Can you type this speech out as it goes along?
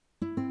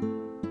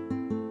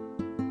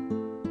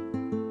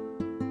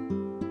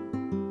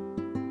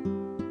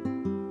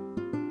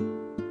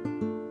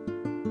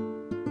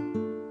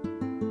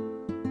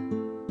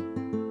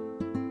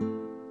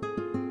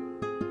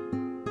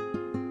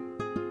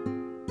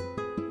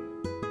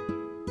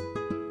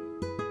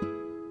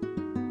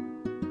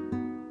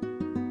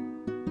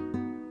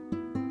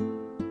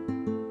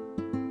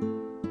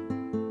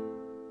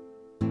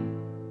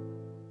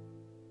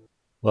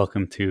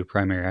Welcome to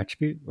Primary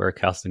Attribute, we're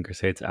Castle and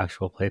Crusade's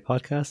actual play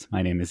podcast.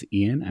 My name is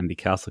Ian. I'm the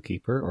Castle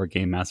Keeper, or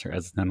Game Master,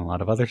 as it's done in a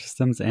lot of other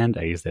systems, and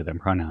I use they, them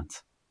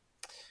pronouns.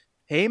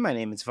 Hey, my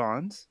name is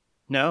Vons.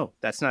 No,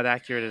 that's not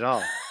accurate at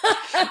all.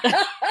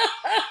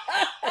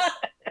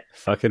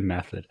 Fucking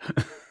method.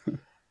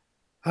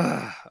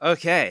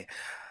 Okay,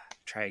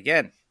 try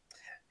again.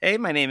 Hey,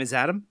 my name is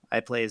Adam. I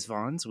play as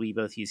Vons. We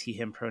both use he,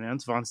 him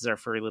pronouns. Vons is our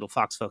furry little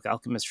foxfolk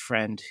alchemist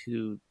friend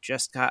who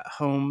just got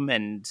home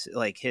and,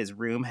 his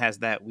room has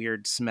that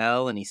weird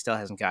smell and he still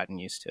hasn't gotten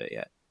used to it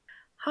yet.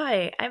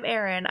 Hi, I'm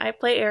Erin. I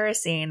play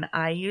Erisine.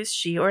 I use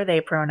she or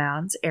they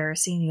pronouns.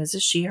 Erisine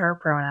uses she, her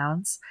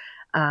pronouns.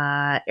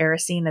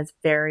 Erisine is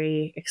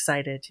very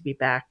excited to be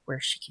back where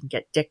she can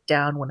get dick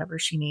down whenever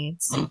she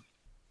needs.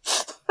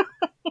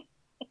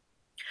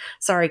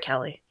 Sorry,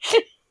 Kelly.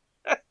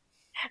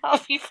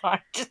 I'll be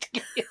fine. Just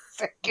give me a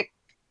second.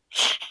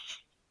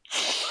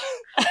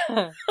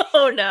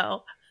 Oh,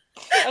 no.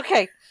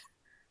 Okay.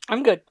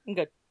 I'm good.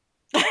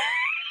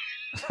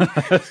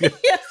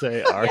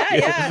 Say, are you?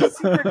 Yeah,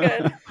 super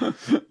good.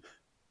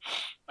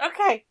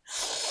 Okay.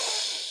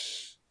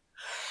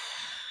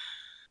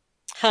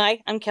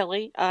 Hi, I'm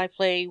Kelly. I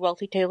play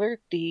Wealthy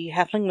Taylor, the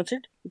halfling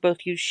wizard. We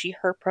both use she,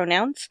 her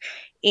pronouns.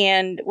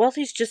 And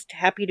Wealthy's just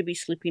happy to be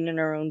sleeping in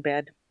her own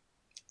bed.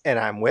 And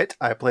I'm Wit.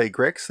 I play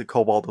Grix, the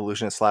kobold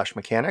illusionist /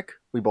 mechanic.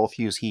 We both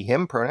use he,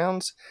 him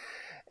pronouns.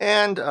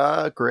 And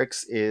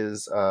Grix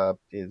is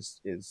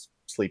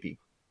sleepy.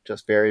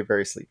 Just very,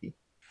 very sleepy.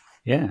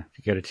 Yeah, if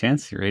you get a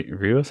chance, you rate and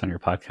review us on your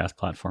podcast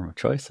platform of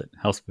choice. It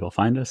helps people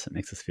find us. It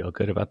makes us feel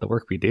good about the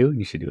work we do, and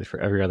you should do it for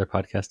every other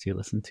podcast you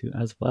listen to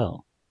as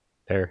well.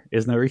 There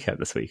is no recap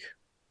this week.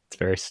 It's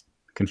very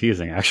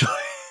confusing, actually,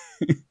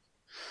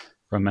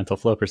 from a mental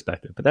flow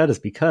perspective. But that is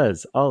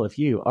because all of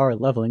you are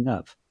leveling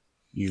up.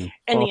 And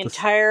the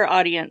entire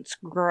audience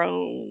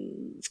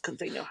groans because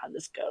they know how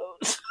this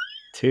goes.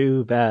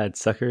 Too bad,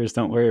 suckers.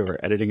 Don't worry, we're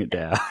editing it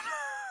down.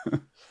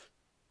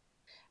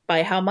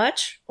 By how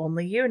much?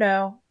 Only you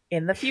know.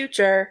 In the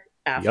future,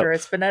 after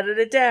it's been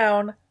edited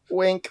down.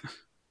 Wink.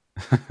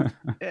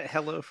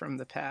 Hello from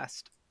the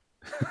past.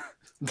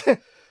 But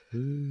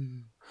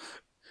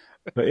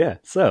yeah,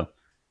 so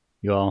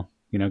you all,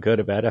 go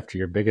to bed after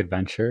your big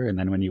adventure, and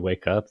then when you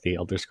wake up, the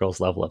Elder Scrolls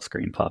level up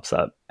screen pops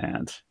up,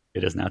 and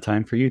it is now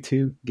time for you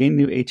to gain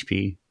new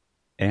HP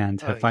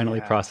and have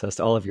finally processed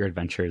all of your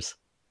adventures,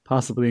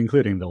 possibly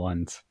including the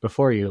ones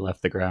before you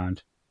left the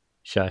ground.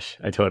 Shush,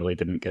 I totally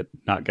didn't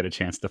not get a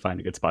chance to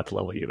find a good spot to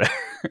level you there.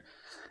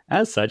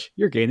 As such,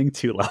 you're gaining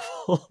 2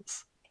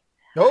 levels.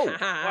 Oh,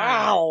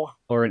 wow.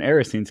 Or in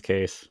Erisine's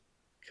case,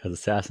 because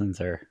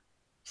assassins are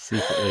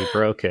secretly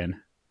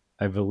broken,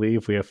 I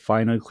believe we have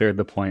finally cleared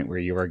the point where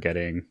you are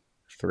getting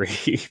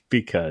 3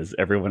 because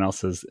everyone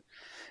else's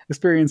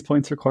experience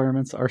points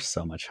requirements are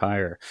so much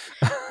higher.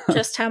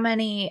 Just how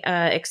many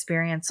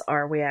experience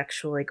are we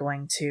actually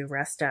going to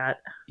rest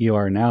at? You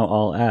are now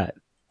all at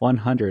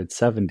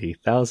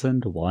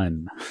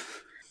 170,001.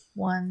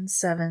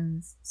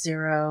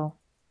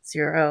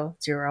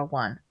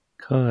 170001.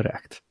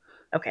 Correct.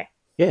 Okay.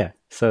 Yeah,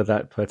 so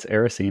that puts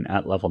Erisine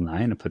at level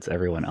 9 and puts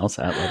everyone else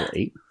at level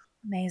 8.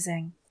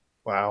 Amazing.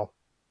 wow.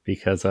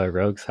 Because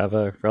rogues have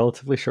a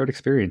relatively short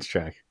experience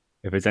track.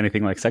 If it's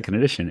anything like 2nd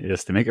edition, it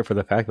is to make it for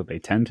the fact that they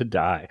tend to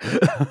die.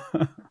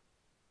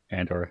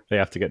 And or they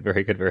have to get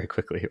very good very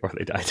quickly, or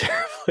they die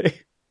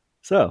terribly.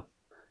 So,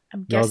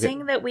 I'm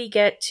guessing that we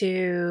get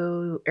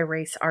to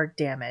erase our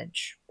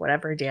damage,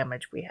 whatever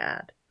damage we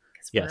had.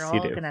 Because yes, we're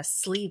all going to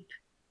sleep,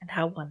 and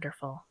how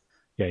wonderful.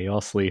 Yeah, you all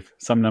sleep.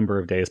 Some number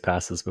of days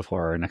passes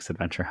before our next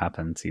adventure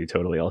happens. You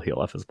totally all heal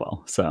up as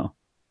well. So,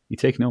 you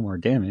take no more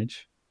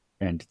damage.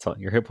 And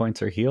your hit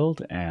points are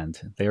healed, and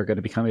they are going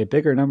to become a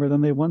bigger number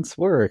than they once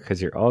were,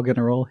 because you're all going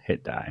to roll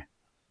hit die.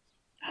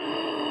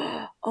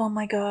 Oh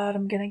my god,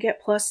 I'm going to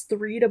get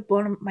 +3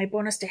 to my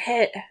bonus to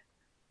hit.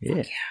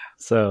 Yeah.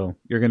 So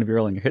you're going to be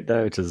rolling a hit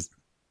die, which is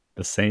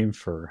the same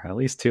for at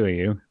least 2 of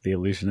you. The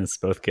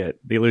illusionist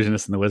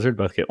and the wizard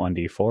both get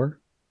 1d4.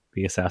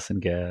 The assassin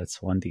gets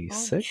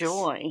 1d6. Oh,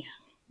 joy.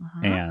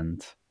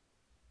 And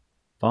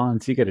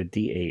Bonds, you get a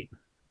d8.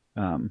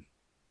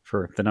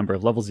 For the number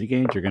of levels you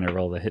gained, you're going to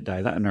roll the hit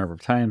die that number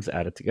of times,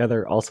 add it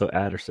together, also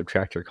add or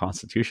subtract your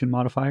constitution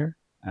modifier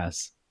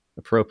as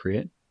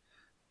appropriate.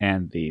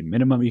 And the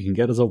minimum you can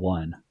get is a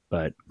 1.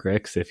 But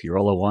Grix, if you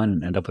roll a 1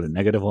 and end up with a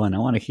 -1, I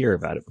want to hear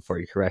about it before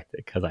you correct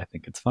it, because I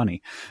think it's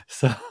funny.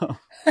 So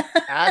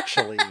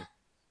Actually,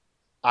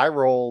 I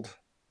rolled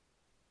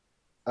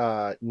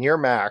near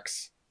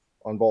max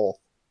on both.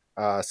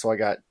 So I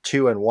got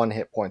 2 and 1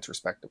 hit points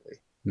respectively.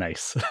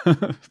 Nice.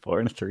 4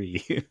 and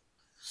 3.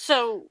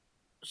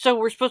 So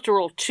we're supposed to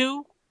roll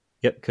 2?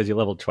 Yep, because you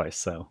leveled twice,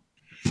 so.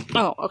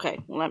 Oh, okay.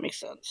 Well, that makes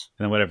sense.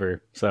 And then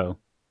whatever. So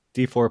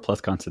D4 plus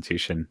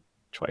Constitution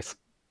twice.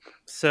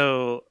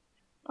 So.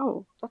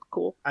 Oh, that's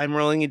cool. I'm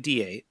rolling a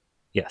D8.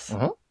 Yes.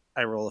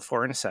 I roll a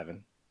 4 and a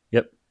 7.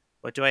 Yep.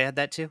 What do I add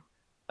that to?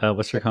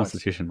 What's your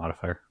Constitution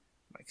modifier?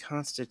 My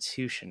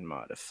Constitution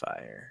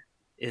modifier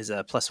is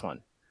a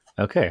 +1.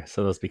 Okay,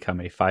 so those become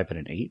a 5 and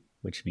an 8,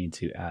 which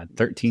means you add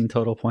 13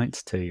 total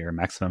points to your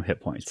maximum hit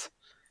points.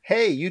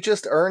 Hey, you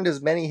just earned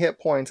as many hit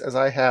points as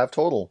I have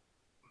total.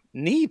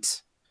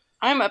 Neat.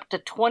 I'm up to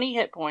 20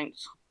 hit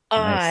points.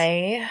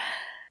 I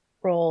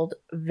rolled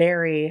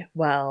very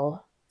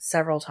well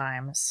several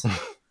times.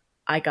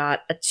 I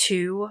got a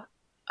 2,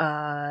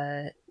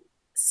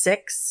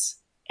 6,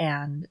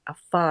 and a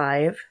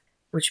 5,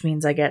 which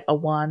means I get a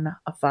 1,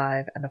 a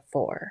 5, and a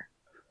 4.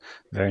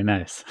 Very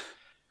nice.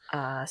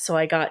 So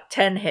I got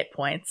 10 hit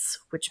points,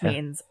 which Yeah.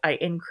 means I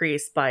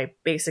increase by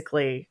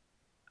basically,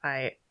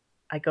 I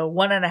go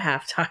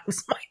 1.5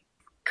 times my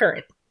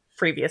current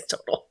previous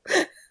total.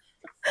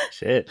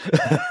 Shit.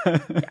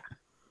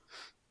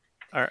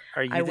 Are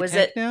you I the was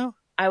tank at- now?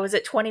 I was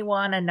at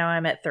 21 and now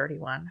I'm at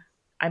 31.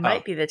 I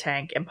might be the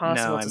tank.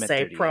 Impossible No, to I'm at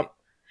say. 38.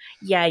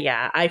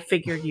 Yeah. I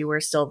figured you were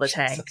still the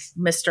tank,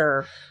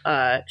 Mr.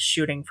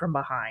 Shooting from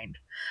behind.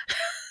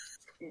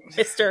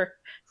 Mr.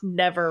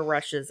 Never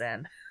rushes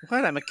in.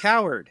 What? I'm a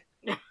coward.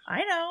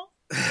 I know.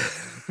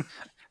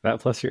 That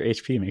plus your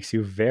HP makes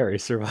you very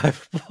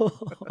survivable.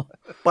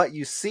 But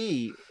you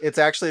see, it's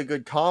actually a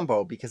good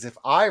combo because if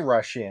I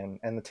rush in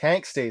and the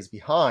tank stays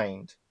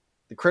behind,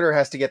 the critter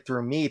has to get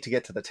through me to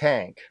get to the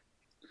tank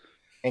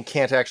and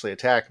can't actually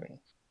attack me.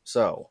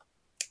 So,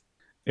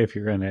 If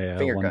you're in a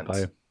Finger 1 guns.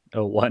 by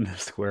a 1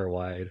 square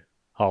wide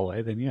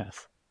hallway, then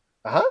yes.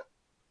 uh-huh.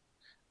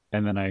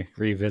 And then I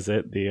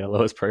revisit the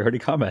lowest priority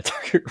combat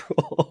target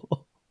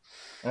rule.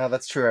 No,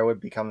 that's true. I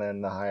would become then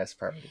the highest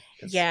priority.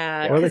 'Cause-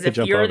 Yeah, Or they because could if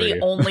jump you're over the you.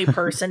 only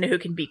person who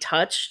can be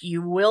touched,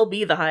 you will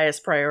be the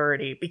highest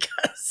priority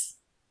because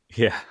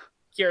Yeah.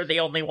 you're the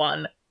only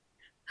one.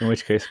 In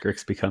which case,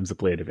 Grix becomes a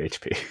blade of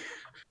HP.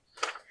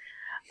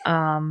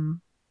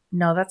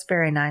 No, that's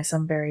very nice.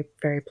 I'm very,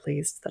 very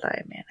pleased that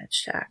I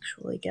managed to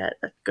actually get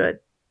a good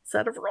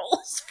set of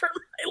rolls for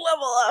my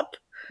level up.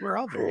 We're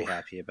all very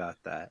happy about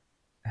that.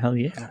 Hell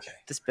yeah. Okay.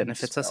 This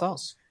benefits us all.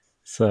 It's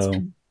So,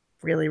 been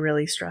really,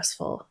 really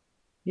stressful.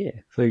 yeah.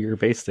 So your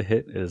base to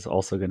hit is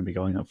also going to be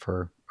going up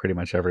for pretty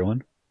much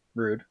everyone.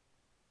 Rude.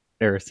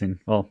 Erisine.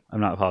 Well, I'm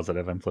not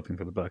positive. I'm flipping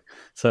through the book.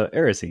 So,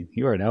 Erisine,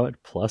 you are now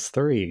at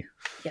 +3.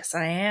 Yes,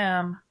 I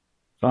am.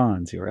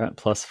 Vons, you are at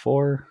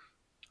 +4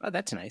 Oh,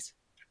 that's nice.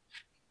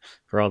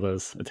 for all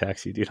those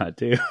attacks you do not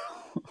do.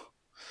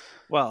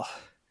 Well,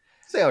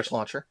 Sandwich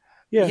launcher.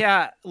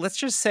 yeah. Let's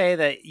just say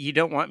that you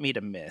don't want me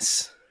to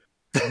miss.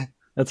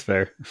 That's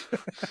fair.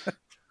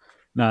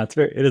 No, it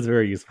is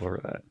very useful for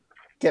that.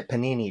 Get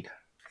panini'd.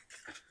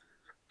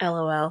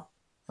 LOL.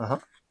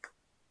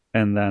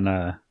 And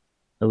then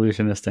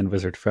Illusionist and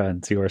Wizard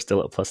Friends, you are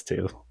still at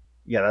 +2.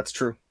 Yeah, that's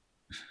true.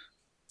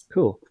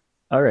 Cool.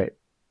 All right.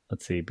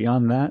 Let's see.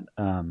 Beyond that,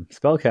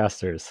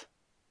 spellcasters.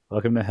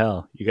 Welcome to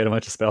hell. You get a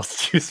bunch of spells to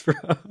choose from.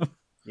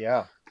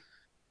 Yeah.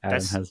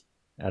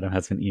 Adam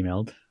has been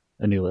emailed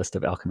a new list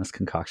of alchemist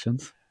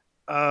concoctions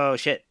Oh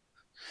shit.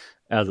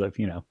 as of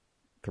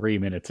 3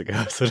 minutes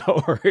ago. So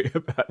don't worry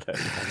about that. I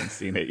haven't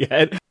seen it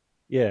yet.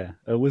 Yeah,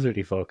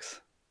 wizardy folks.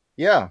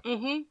 Yeah.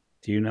 Mm-hmm.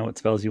 Do you know what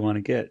spells you want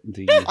to get?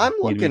 Do you I'm need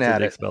me looking to at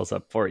dig it. spells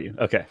up for you?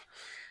 Okay.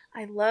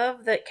 I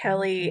love that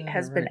Kelly looking at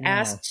has it been right now.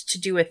 asked to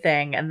do a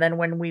thing, and then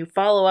when we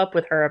follow up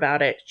with her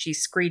about it, she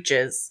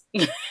screeches.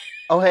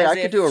 Oh, hey, As I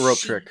could if do a rope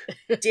she- trick.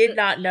 Did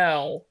not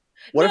know.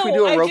 What if we No,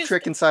 do a I rope just-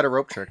 trick inside a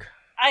rope trick?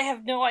 I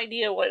have no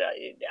idea what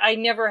I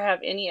never have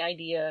any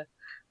idea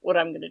what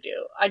I'm going to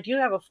do. I do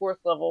have a 4th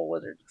level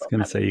wizard I spell. was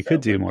going to say you so-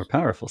 could do a more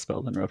powerful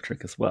spell than rope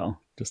trick as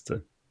well, just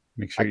to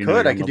make sure I you could. know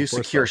I you're could on do level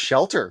 4 secure spell.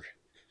 shelter.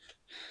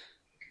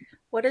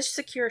 What is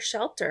secure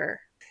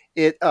shelter?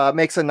 It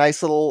makes a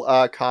nice little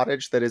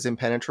cottage that is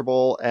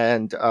impenetrable,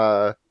 and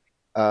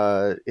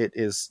it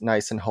is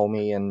nice and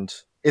homey, and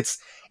it's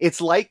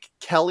like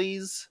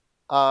Kelly's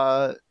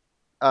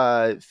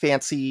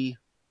fancy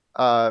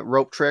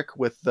rope trick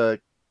with the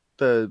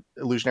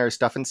illusionary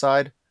stuff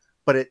inside,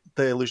 but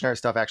the illusionary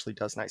stuff actually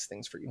does nice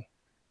things for you,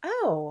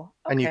 Oh,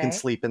 okay. and you can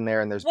sleep in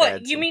there, and there's What,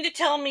 beds. you and- mean to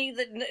tell me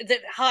that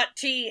hot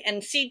tea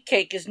and seed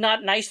cake is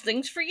not nice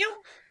things for you?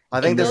 I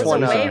think it this goes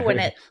one away uh, when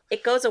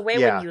it goes away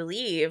yeah. when you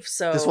leave.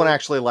 So this one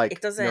actually it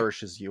doesn't-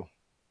 nourishes you,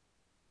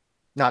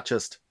 not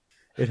just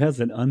It has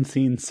an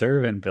unseen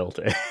servant built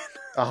in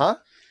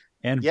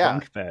and Yeah.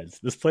 bunk beds.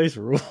 This place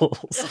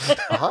rules.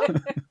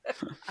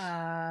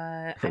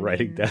 I The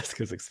writing mean, desk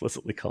is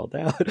explicitly called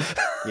out.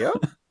 Yeah.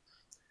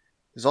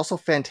 There's also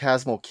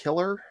Phantasmal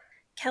Killer.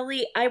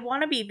 Kelly, I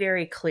want to be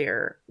very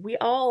clear. We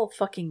all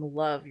fucking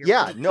love your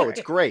Yeah, rope no, trick.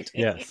 it's great.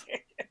 Yes,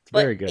 it's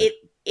But very good.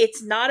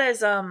 it's not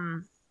as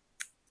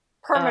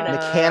Permanent.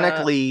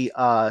 Mechanically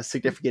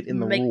significant in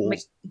the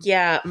rules.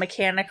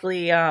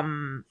 mechanically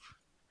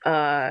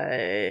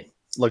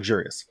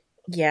Luxurious.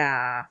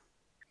 yeah.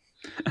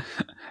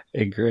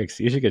 Hey, Griggs,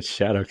 you should get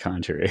Shadow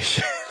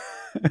Conjuration.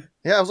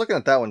 Yeah, I was looking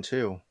at that one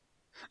too.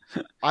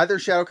 Either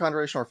Shadow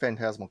Conjuration or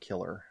Phantasmal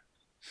Killer.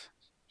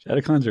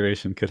 Shadow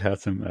Conjuration could have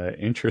some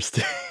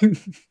interesting.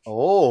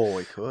 Oh,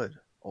 it could.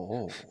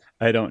 Oh.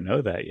 I don't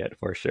know that yet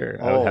for sure.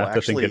 I Oh, would have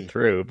to think actually- it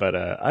through, but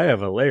I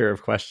have a layer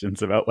of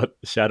questions about what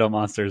the Shadow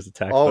Monster's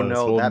attack Oh foes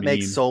no, will that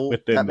mean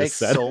within this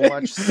so setting.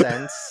 much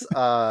sense.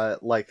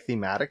 Like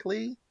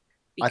thematically,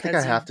 I think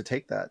I have to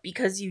take that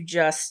because you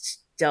just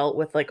dealt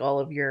with like all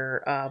of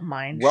your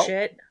mind Well,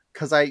 shit.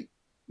 because I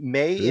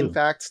may, in Ooh.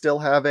 fact, still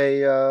have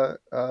a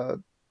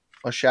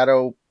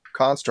shadow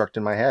construct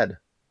in my head.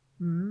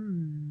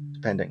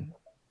 Depending.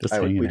 Just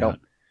we hanging don't- out.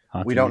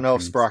 haunting We don't your know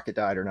if dreams. Sprocket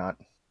died or not.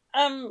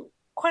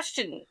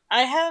 Question.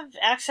 I have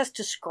access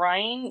to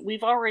scrying.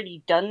 We've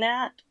already done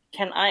that.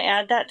 Can I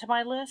add that to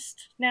my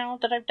list now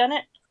that I've done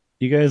it?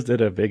 You guys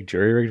did a big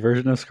jury-rigged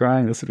version of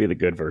scrying. This would be the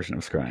good version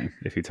of scrying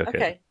if you took it.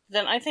 Okay.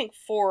 Then I think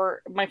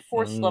for my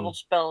fourth Mm. level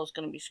spell is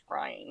going to be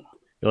scrying.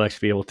 You'll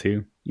actually be able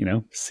to,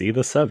 see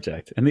the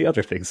subject and the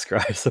other things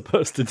Scry is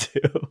supposed to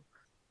do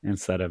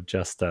instead of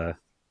just a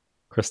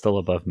crystal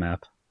above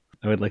map.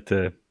 I would like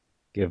to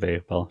give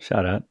a,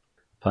 shout out,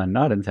 pun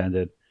not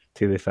intended,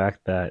 to the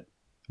fact that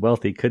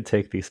Wealthy could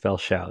take the spell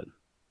Shout,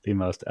 the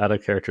most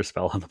out-of-character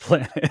spell on the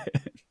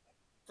planet.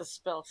 The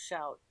spell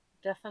shout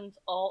deafens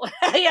all.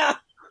 Yeah.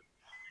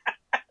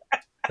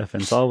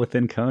 Defends all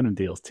within cone and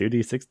deals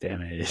 2d6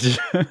 damage.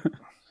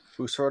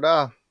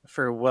 Fusroda.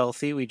 For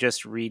Wealthy, we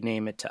just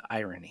rename it to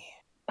Irony.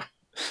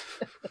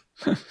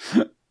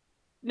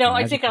 No,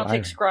 I Magic think I'll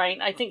take Fire.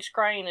 scrying. I think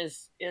scrying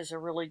is a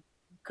really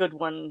good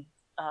one.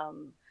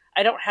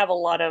 I don't have a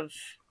lot of,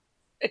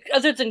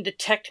 other than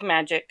detect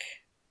magic,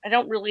 I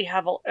don't really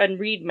have and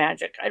read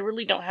magic. I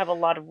really don't have a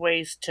lot of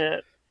ways to.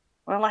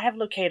 Well, I have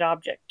locate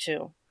object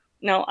too.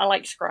 No, I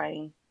like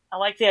scrying. I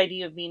like the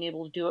idea of being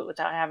able to do it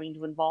without having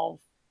to involve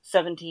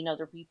 17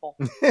 other people.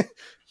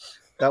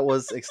 That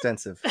was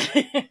extensive.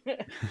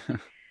 I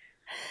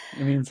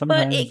mean,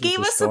 sometimes it gave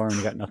it's a us a storm,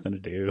 you got nothing to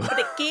do. But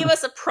it gave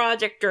us a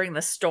project during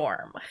the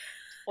storm,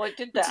 Well, it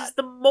did which that. is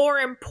the more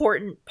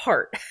important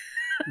part.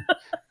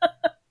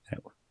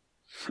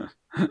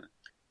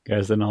 You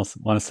guys didn't also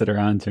want to sit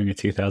around doing a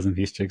 2,000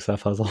 piece jigsaw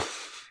puzzle?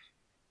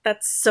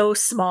 That's so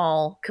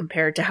small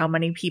compared to how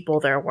many people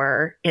there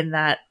were in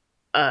that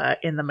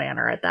in the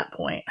manor at that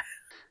point.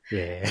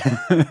 Yeah.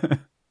 I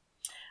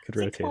Could think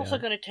rotate I'm also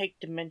out. going to take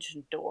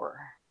Dimension Door.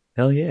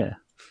 Hell yeah.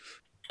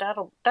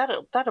 That'll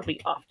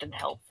be often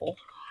helpful.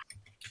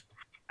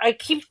 I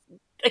keep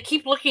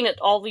looking at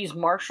all these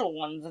martial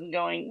ones and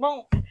going,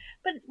 well,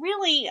 but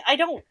really,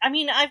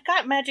 I've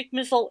got Magic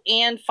Missile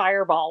and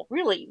Fireball.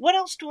 Really, what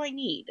else do I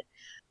need?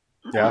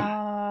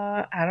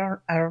 Yeah.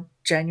 I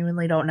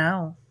genuinely don't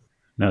know.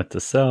 Note to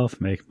self,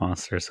 make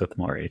monsters with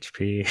more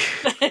HP.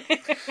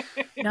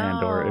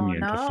 And or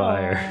immune to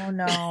fire.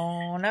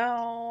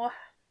 No.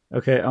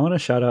 Okay, I want to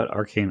shout out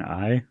Arcane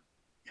Eye,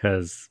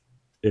 because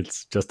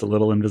it's just a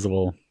little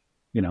invisible,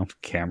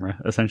 camera,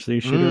 essentially,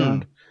 you shoot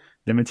around.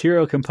 The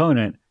material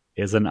component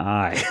is an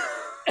eye.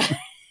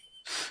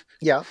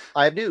 Yeah,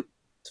 I have Newt.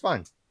 It's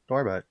fine. Don't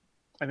worry about it.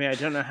 I mean, I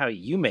don't know how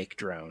you make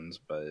drones,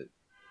 but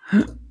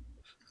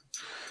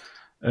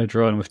A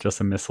drone with just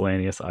a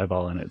miscellaneous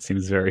eyeball in it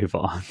seems very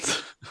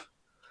Vaughn's.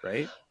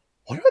 right?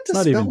 What about It's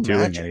not Dispel even doing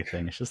Magic?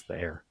 anything, it's just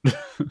there.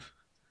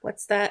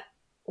 What's that?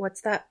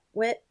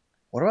 Wit?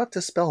 What about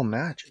Dispel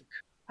Magic?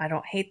 I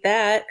don't hate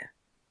that.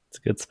 It's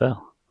a good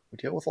spell. We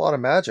deal with a lot of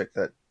magic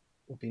that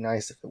would be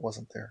nice if it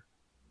wasn't there.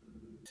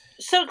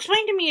 So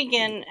explain to me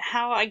again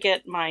how I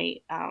get my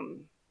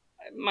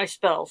my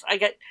spells. I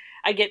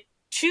get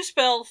 2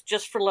 spells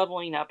just for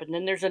leveling up, and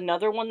then there's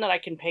another one that I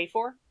can pay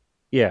for.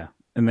 Yeah,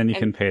 and then you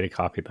And- can pay to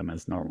copy them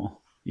as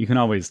normal. You can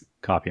always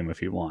copy them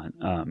if you want.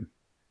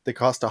 They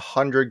cost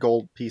 100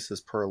 gold pieces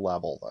per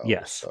level, though.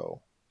 Yes.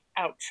 So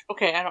Ouch.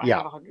 Okay, I don't Yeah.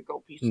 have 100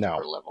 gold pieces No.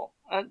 per level.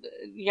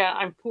 Yeah,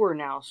 I'm poor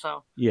now,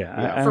 so Yeah,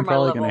 Yeah. I'm For my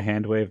probably going level. to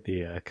hand wave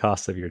the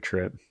cost of your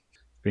trip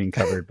being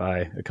covered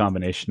by a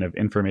combination of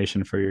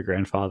information for your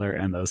grandfather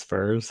and those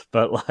furs.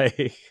 But,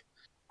 you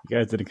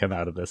guys didn't come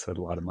out of this with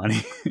a lot of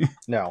money.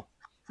 no.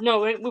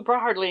 no, we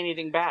brought hardly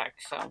anything back.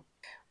 So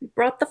We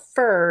brought the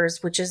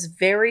furs, which is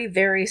very,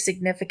 very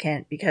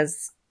significant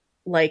because,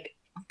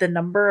 the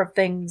number of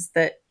things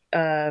that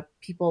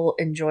people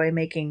enjoy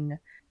making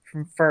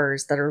from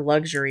furs that are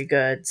luxury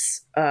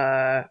goods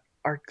are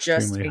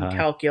just Extremely high.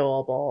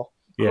 incalculable.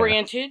 Yeah.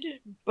 granted,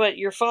 but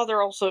your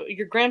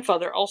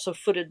grandfather also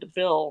footed the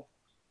bill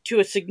to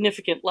a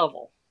significant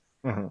level.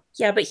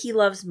 Yeah, but he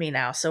loves me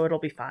now, so it'll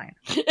be fine.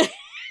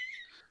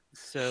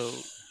 So,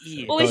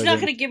 Ian, Well, he's Probably not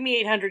didn't- going to give me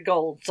 800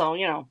 gold, so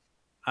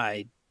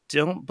I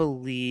don't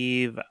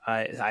believe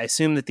I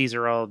assume that these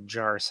are all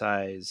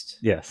jar-sized.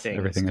 Yes, things,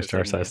 everything is 'cause they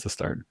jar size need- to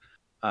start.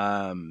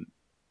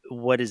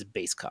 What is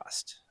base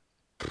cost?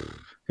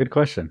 Good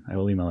question. I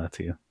will email that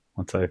to you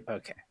once I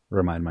Okay.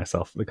 remind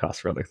myself of the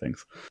cost for other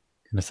things.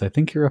 Goodness, I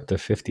think you're up to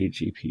 50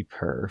 GP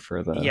per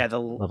for the Yeah, the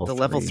level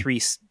level three.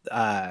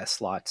 3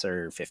 slots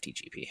are 50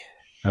 GP.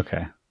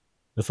 Okay.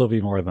 This will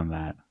be more than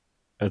that.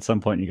 At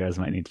some point, you guys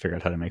might need to figure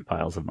out how to make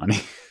piles of money.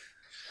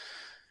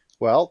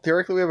 Well,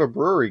 theoretically, we have a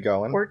brewery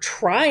going. We're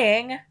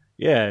trying.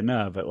 Yeah,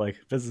 no, but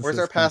businesses. Where's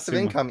our passive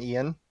consume- income,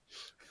 Ian?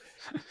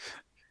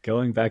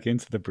 Going back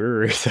into the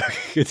brewery so I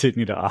can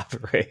continue to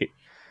operate.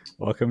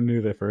 Welcome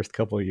to the first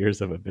couple of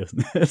years of a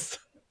business.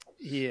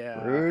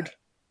 Yeah. Rude.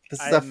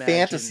 This is I a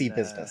fantasy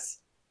imagine, business.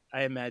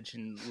 I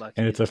imagine Lucky.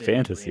 And it's a has been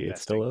fantasy.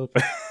 It's still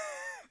open.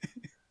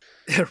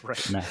 reinvesting.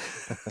 Right. Nah,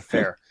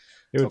 Fair.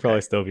 it would Okay.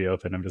 probably still be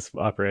open. I'm just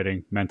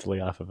operating mentally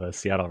off of a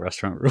Seattle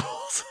restaurant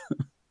rules.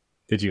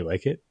 Did you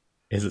like it?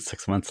 Is it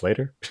 6 months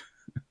later?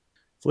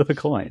 Flip a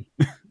coin.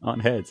 On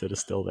heads, it is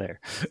still there.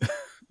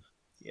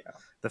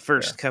 The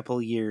first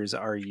couple years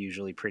are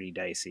usually pretty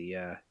dicey.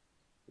 Yeah.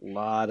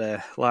 Lot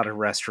of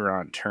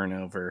restaurant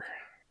turnover.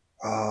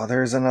 Oh,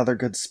 there's another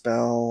good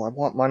spell. I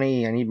want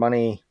money. I need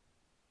money.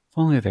 If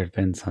only there'd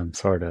been some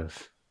sort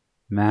of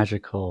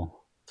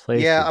magical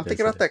place. Yeah, to I'm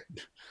thinking about visit.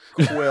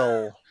 that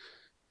quill.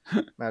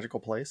 Magical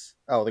place.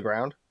 Oh, the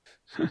ground.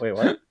 Wait,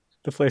 what?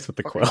 The place with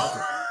the Okay.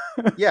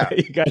 quill. Yeah.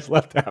 You guys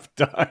left half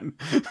done.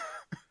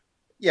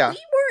 Yeah. We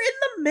were in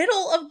the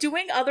middle of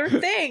doing other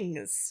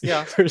things.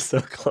 Yeah. We're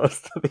so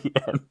close to the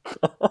end.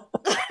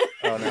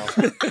 Oh no.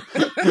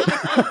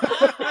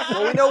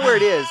 Well, we know where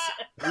it is.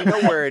 We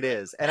know where it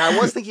is. And I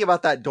was thinking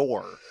about that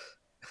door.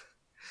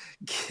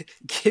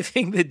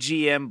 Giving the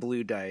GM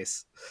blue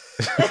dice.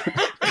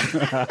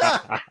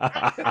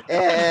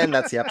 And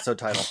that's the episode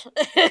title.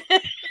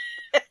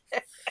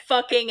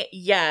 Fucking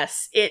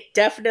yes. It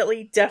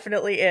definitely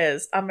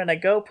is. I'm gonna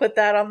go put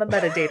that on the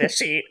metadata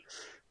sheet.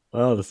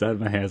 Well, it's out of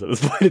my hands at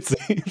this point, it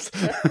seems.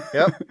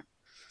 Yep.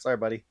 Sorry,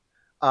 buddy.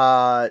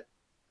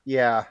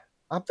 Yeah.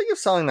 I'm thinking of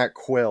selling that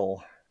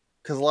quill.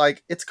 Cause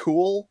like it's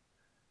cool,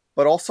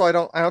 but also I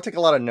don't take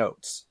a lot of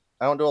notes.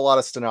 I don't do a lot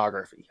of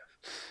stenography.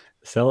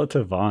 Sell it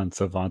to Vaughn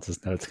so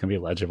Vaughn's notes can be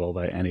legible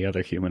by any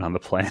other human on the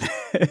planet.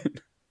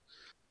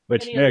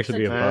 Which Any may other actually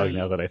be a bug century.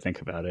 now that I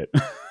think about it.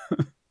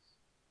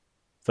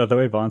 So the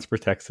way Vaughn's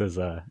protects his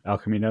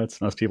alchemy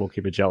notes, most people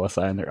keep a jealous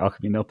eye on their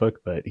alchemy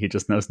notebook, but he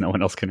just knows no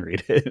one else can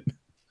read it.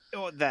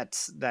 Oh,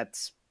 that's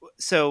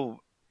so.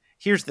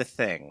 Here's the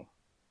thing: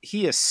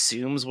 he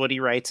assumes what he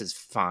writes is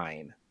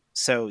fine,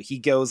 so he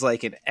goes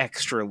like an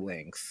extra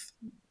length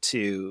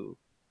to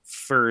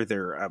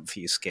further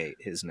obfuscate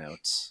his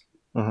notes.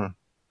 Mm-hmm.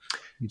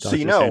 Doctor's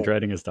you know-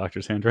 handwriting is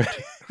doctor's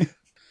handwriting.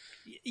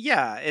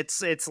 Yeah,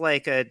 it's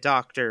like a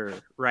doctor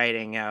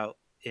writing out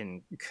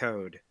in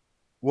code.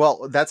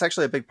 Well, that's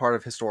actually a big part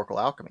of historical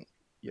alchemy,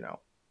 you know.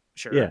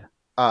 Sure.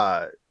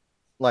 Yeah.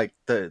 Like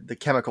the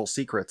chemical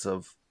secrets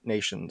of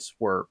nations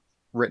were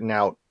written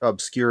out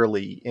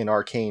obscurely in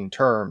arcane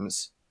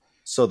terms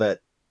so that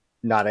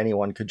not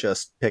anyone could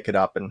just pick it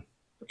up and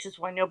Which is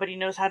why nobody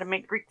knows how to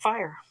make Greek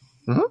fire.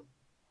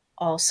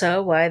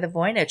 Also, why the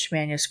Voynich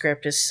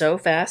manuscript is so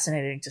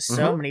fascinating to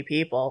so many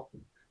people.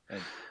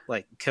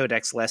 Like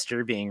Codex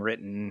Leicester being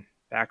written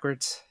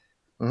backwards.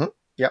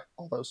 yep,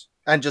 all those.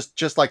 And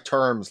just like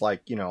terms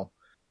like, you know,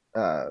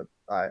 I'm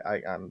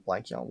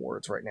blanking on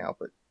words right now,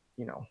 but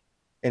you know,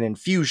 an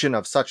infusion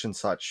of such and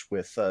such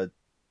with a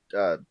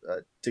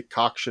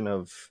decoction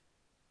of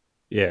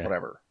Yeah.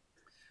 whatever.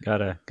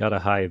 Gotta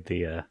hide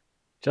the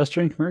just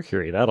drink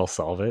mercury, that'll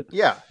solve it.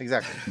 Yeah,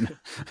 exactly.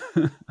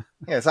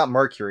 Yeah, it's not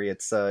mercury.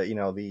 It's you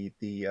know the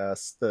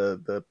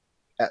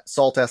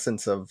salt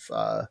essence of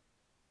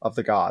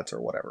the gods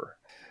or whatever.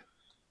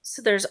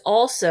 So there's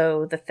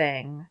also the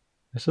thing.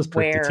 It's just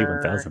proof the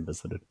Where- T1000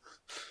 visited.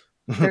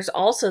 There's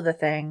also the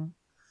thing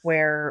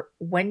where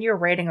when you're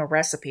writing a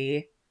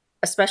recipe,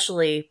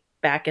 especially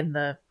back in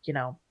the,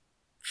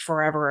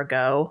 forever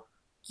ago,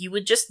 you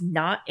would just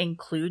not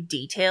include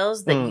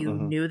details that you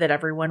Mhm. knew that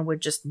everyone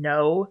would just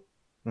know,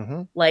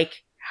 Mm-hmm.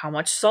 like how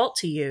much salt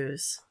to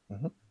use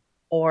Mhm.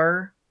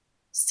 or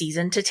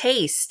season to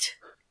taste.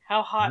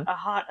 How hot a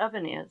hot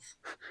oven is.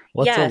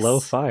 What's Yes. a low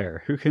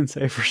fire? Who can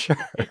say for sure?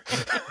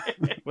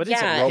 What is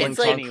Yeah, it? Roman it's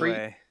like-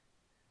 anyway?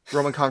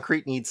 Roman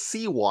concrete needs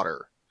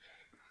seawater,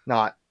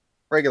 not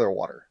regular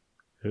water.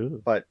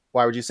 Ooh. But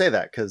why would you say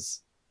that?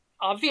 Because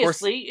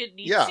Obviously, it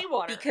needs yeah.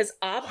 seawater. Because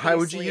obviously, why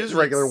would you it use needs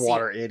regular sea-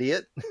 water,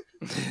 idiot?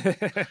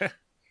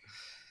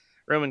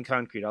 Roman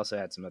concrete also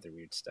had some other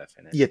weird stuff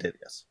in it. You did,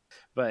 yes.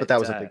 but But that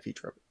was a big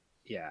feature of it.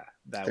 Yeah,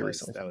 that Very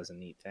was recently. that was a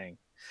neat thing.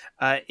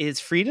 Is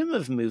freedom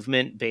of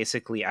movement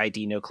basically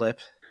ID no clip?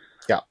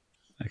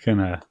 I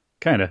can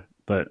kind of,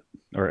 but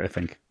or I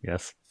think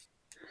yes.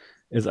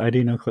 Is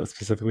ID no clip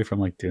specifically from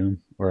like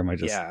Doom, or am I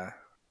just?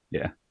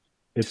 Yeah.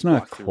 It's Just not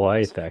walk through quite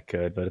walls. that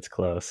good, but it's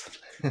close.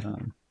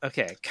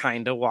 Okay,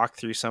 kind of walk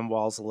through some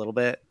walls a little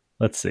bit.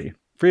 Let's see.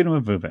 Freedom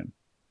of movement.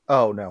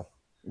 Oh no.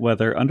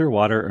 Whether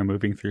underwater or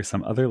moving through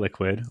some other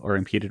liquid, or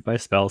impeded by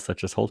spells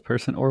such as Hold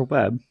Person or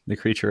Web, the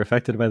creature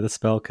affected by the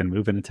spell can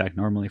move and attack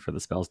normally for the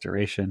spell's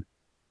duration.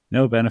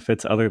 No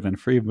benefits other than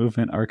free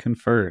movement are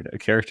conferred. A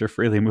character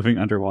freely moving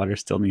underwater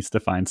still needs to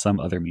find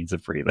some other means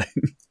of breathing.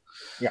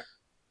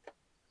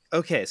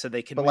 Okay, so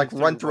they can But move like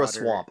run through a water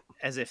swamp.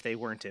 as if they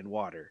weren't in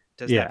water.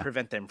 Does Yeah. that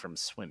prevent them from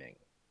swimming?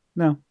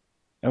 No,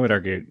 I would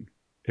argue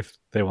if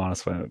they want to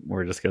swim, it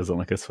more just gives them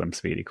like a swim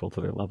speed equal to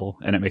their level,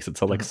 and it makes it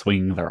so like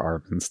swinging their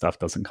arms and stuff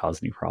doesn't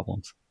cause any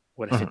problems.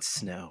 What if Mhm. it's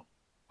snow?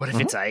 What if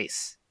Mhm. it's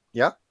ice?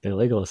 They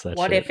Legolas that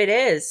What shit. if it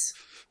is?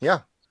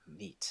 Yeah.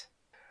 Neat.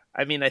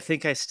 I mean, I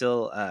think I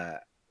still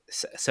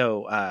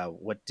So,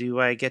 what do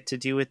I get to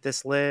do with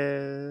this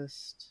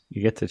list?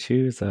 You get to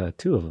choose 2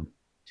 of them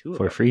Two of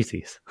for them.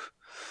 freezies,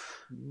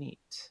 Neat.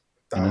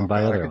 and then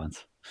buy God, other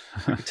ones.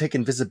 I could take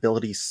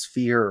invisibility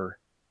sphere,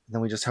 and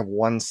then we just have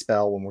one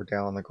spell when we're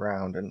down on the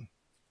ground. And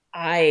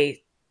I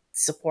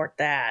support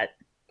that.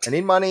 I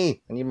need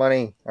money.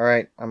 All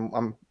right,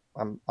 I'm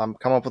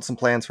coming up with some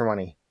plans for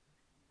money.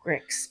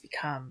 Grix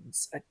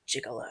becomes a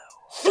gigolo.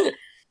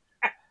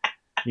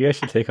 You guys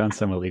should take on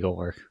some illegal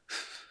work.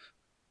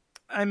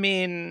 I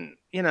mean,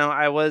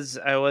 I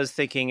was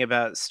thinking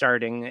about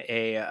starting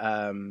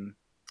a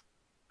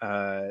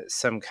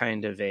some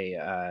kind of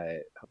a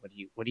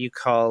what do you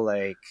call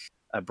like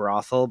a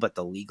brothel, but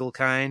the legal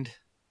kind?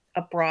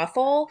 A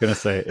brothel? I'm gonna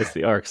say it's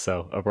the Ark,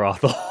 so a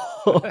brothel.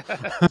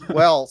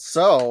 Well,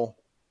 so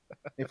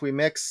if we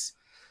mix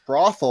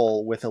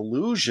brothel with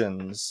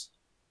illusions,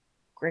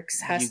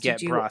 Grix has You to get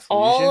do brothlusions?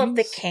 all of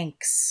the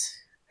kinks.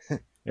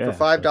 Yeah,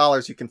 for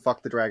 $5 you can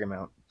fuck the dragon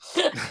mount.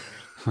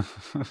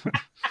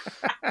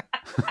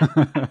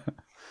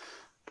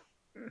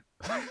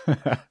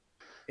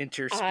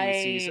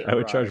 Interspecies. I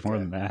would charge erotica. more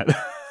than that.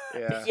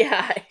 Yeah.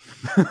 Yeah.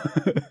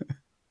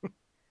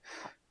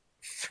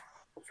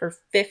 For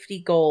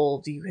 50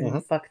 gold, you can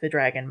Mhm. fuck the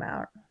dragon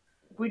mount.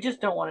 We just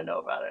don't want to know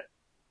about it.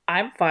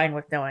 I'm fine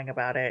with knowing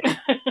about it.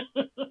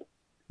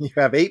 You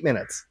have 8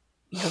 minutes.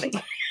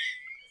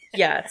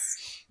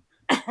 Yes.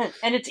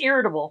 And it's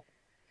irritable.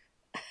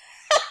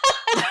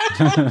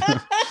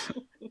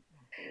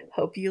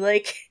 Hope you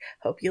like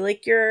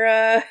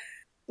your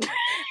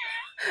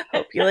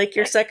hope you like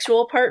your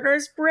sexual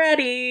partner's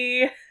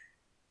bratty.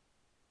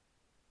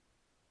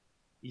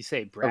 You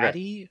say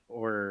bratty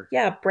or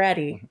Yeah,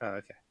 bratty. Oh,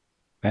 okay.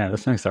 Man,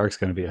 this next arc's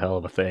gonna be a hell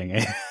of a thing.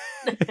 Eh?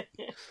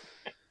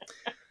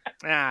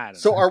 I don't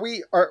So know.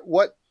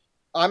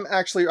 I'm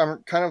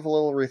kind of a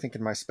little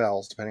rethinking my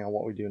spells depending on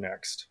what we do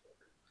next.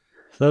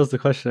 So that was the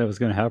question I was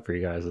gonna have for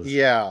you guys. Is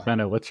Yeah.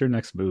 kind of what's your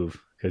next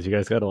move? Because you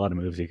guys got a lot of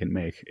moves you can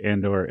make,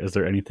 and or is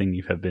there anything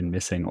you have been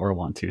missing or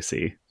want to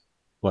see?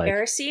 Like,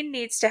 Erisine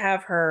needs to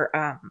have her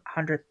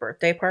 100th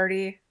birthday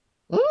party.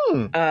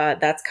 Mm.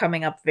 That's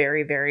coming up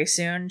very, very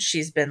soon.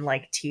 She's been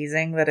like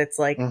teasing that it's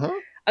like Mhm.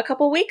 a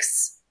couple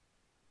weeks.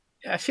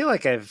 I feel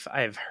like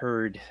I've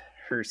heard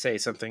her say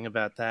something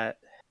about that.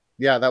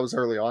 Yeah, that was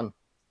early on.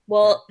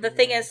 Well, the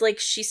thing is, like,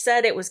 she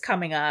said it was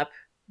coming up,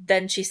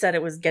 then she said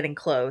it was getting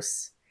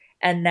close,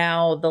 and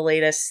now the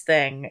latest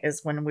thing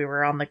is when we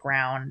were on the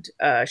ground,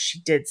 she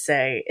did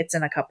say it's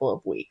in a couple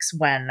of weeks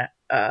when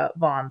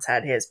Vaughn's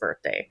had his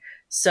birthday.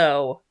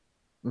 So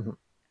Very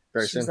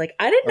she's soon. like,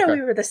 I didn't know Okay.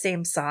 we were the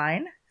same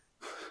sign.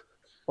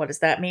 What does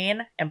that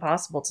mean?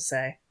 Impossible to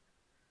say.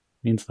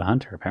 means the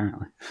hunter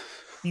apparently.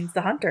 Means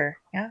the hunter.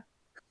 Yeah.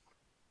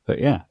 But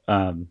yeah,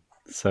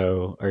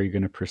 so are you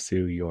going to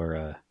pursue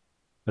your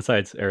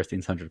besides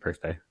Aristine's 100th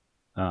birthday,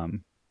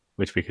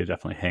 which we could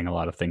definitely hang a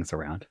lot of things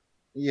around.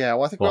 Yeah,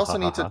 well, I think we also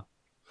need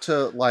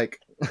to like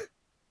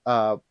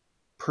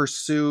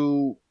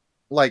pursue,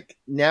 like,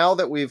 now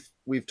that we've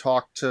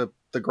talked to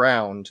the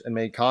ground and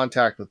made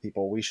contact with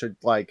people, we should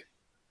like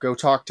go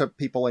talk to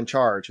people in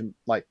charge, and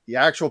like the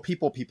actual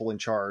people in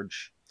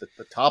charge, the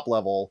top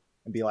level,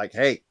 and be like,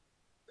 hey,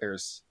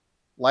 there's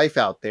life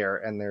out there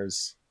and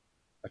there's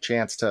a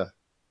chance to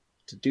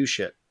do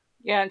shit.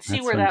 Yeah, and see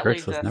That's where when that Grix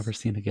leads was us. never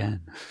seen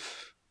again.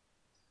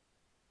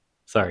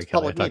 Sorry, It's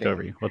Kelly, I public talked meeting.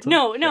 over you. What's up?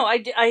 No, I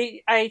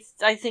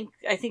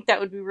think that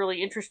would be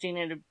really interesting,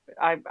 and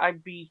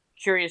I'd be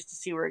curious to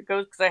see where it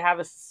goes because I have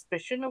a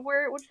suspicion of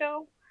where it would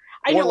go.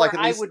 I Or, know like, where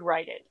at I least- would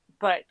write it,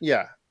 but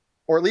Yeah,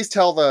 or at least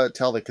tell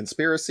the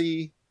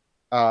conspiracy.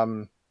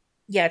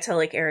 Yeah, to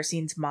like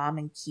Erisine's mom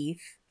and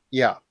Keith.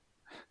 Yeah,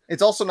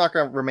 it's also not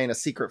going to remain a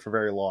secret for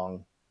very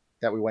long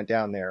that we went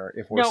down there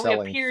if we're no, it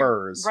selling appeared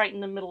furs. right in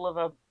the middle of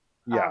a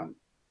Yeah,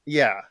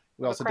 yeah.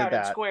 We also a did crowded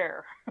that,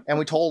 square. and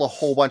we told a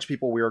whole bunch of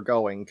people we were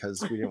going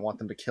because we didn't want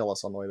them to kill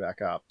us on the way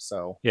back up.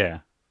 So, Yeah.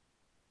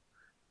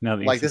 Now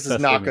that you like, this is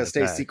successfully not made going it to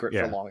stay back, secret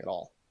yeah, for long at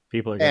all.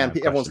 People are And have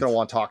everyone's going to questions.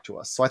 want to talk to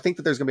us. So I think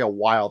that there's going to be a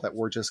while that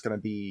we're just going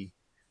to be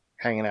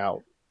hanging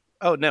out.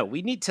 Oh no,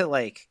 we need to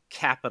like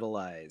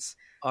capitalize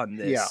on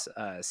this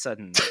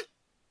sudden. Oh,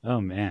 Oh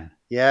man,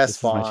 Yes, this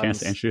is my chance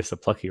to Fonz. introduce a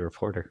plucky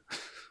reporter.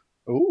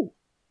 Ooh,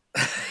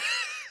 Good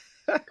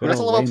who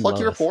doesn't old love a Wayne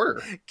plucky Lois.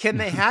 reporter? Can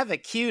they have a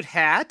cute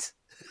hat?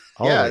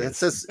 Yeah, Always, it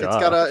says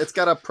duh. it's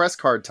got a press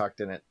card tucked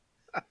in it.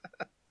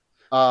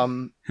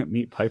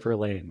 Meet Piper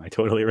Lane, my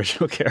totally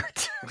original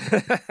character.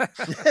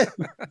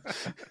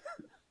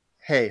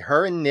 Hey,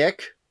 her and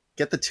Nick,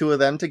 get the two of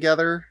them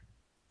together.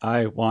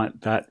 I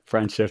want that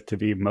friendship to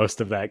be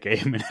most of that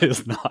game, and it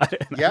is not.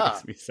 And Yeah. that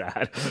makes me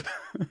sad.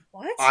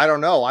 What? I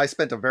don't know. I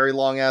spent a very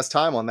long ass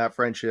time on that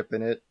friendship,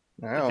 and it.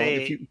 I don't know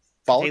if you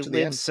follow They it to the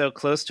live end. so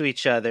close to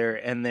each other,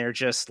 and they're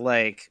just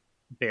like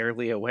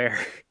barely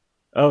aware.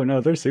 Oh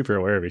no, they're super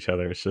aware of each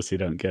other. It's just you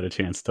don't get a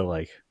chance to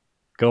like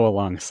go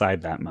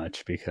alongside that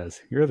much because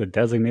you're the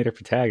designated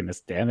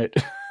protagonist. Damn it!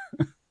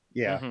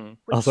 Yeah. Mhm.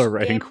 Which Also,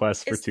 writing game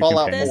quests for is two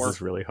Fallout companions 4.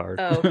 is really hard.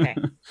 Oh, okay.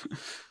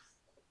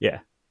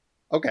 Yeah.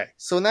 Okay,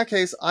 so in that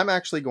case, I'm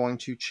actually going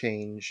to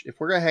change. If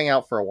we're going to hang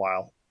out for a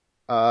while,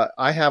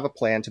 I have a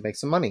plan to make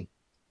some money.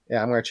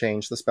 Yeah, I'm going to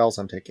change the spells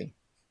I'm taking.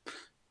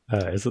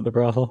 Is it the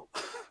brothel?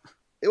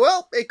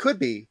 Well, it could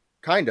be,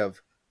 kind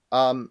of.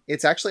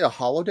 It's actually a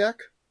holodeck.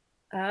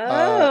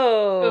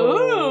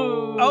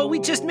 Oh. Oh, we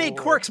just made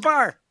Quark's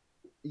bar.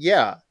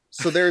 Yeah.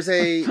 So there's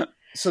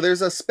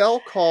a spell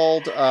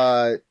called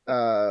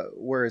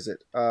where is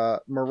it?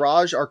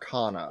 Mirage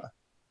Arcana.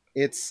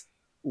 It's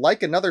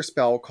like another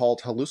spell called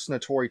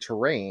Hallucinatory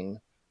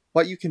Terrain,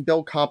 but you can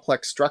build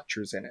complex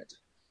structures in it.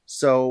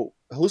 So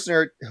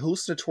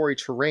hallucinatory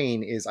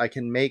terrain is I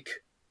can make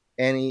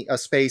a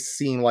space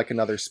seem like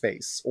another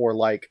space, or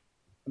like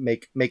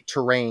make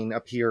terrain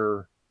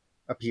appear.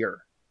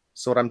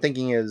 So what I'm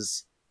thinking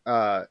is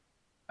I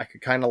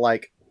could kind of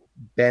like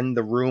bend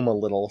the room a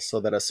little so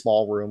that a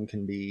small room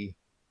can be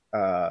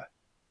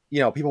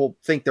people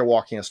think they're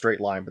walking a straight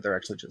line, but they're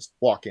actually just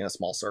walking a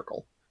small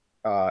circle.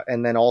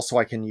 And then also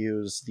I can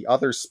use the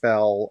other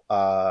spell,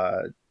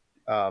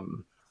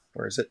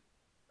 where is it?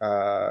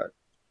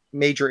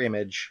 Major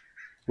Image,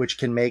 which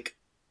can make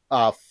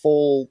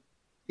full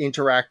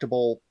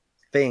interactable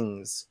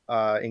things,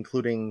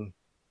 including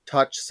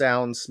touch,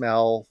 sound,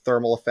 smell,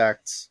 thermal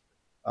effects.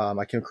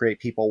 I can create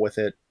people with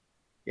it.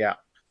 Yeah.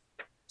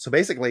 So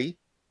basically,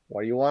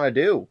 what do you want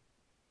to do?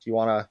 Do you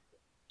want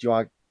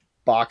to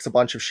box a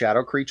bunch of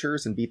shadow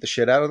creatures and beat the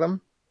shit out of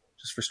them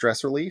just for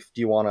stress relief?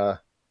 Do you want to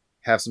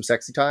have some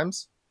sexy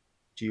times?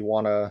 Do you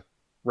want to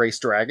race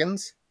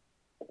dragons?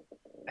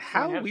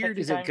 How weird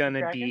is it going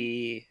to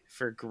be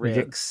for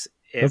Grix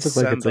if Does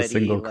look like it's a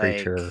single like,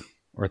 creature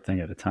or thing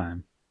at a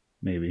time,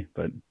 maybe,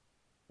 but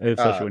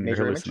especially when you're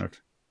hallucinating.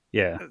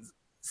 Yeah.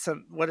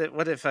 So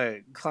what if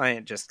a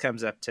client just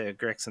comes up to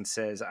Grix and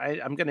says,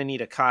 I'm going to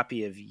need a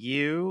copy of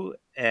you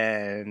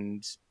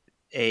and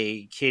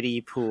a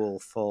kiddie pool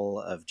full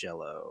of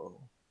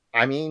Jell-O?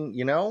 I mean,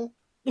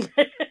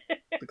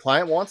 the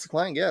client wants, the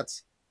client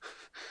gets.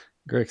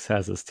 Grix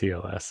has his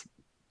TOS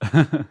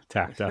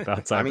tacked up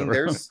outside. I mean, the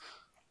room. there's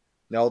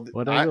no.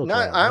 I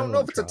don't know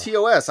if it's a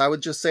TOS. I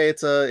would just say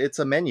it's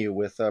a menu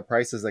with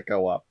prices that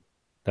go up.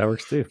 That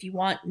works too. If you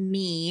want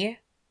me,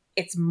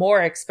 it's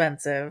more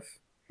expensive.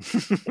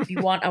 If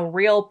you want a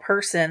real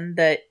person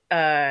that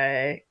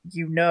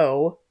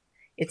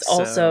it's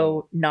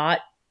also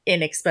not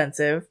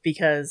inexpensive,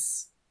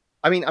 because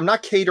I mean, I'm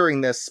not catering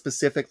this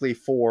specifically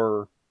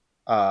for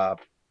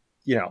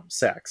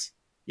sex.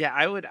 Yeah,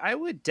 I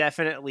would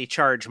definitely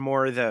charge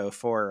more though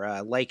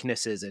for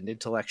likenesses and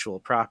intellectual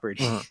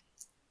property. Mm-hmm.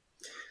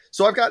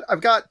 So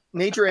I've got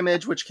Major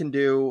Image, which can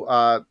do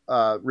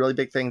really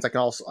big things. I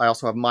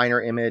also have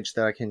Minor Image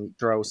that I can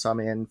throw some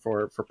in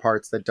for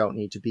parts that don't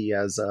need to be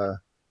as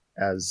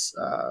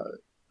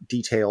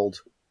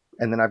detailed.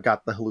 And then I've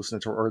got the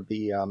hallucinatory, or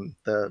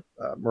the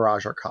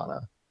Mirage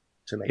Arcana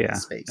to make the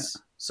space.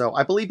 Yeah. So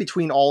I believe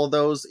between all of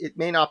those, it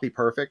may not be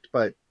perfect,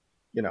 but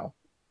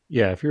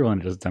Yeah, if you're willing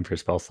to just dump your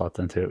spell slots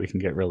into it, we can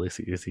get really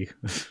easy.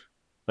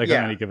 On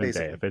any given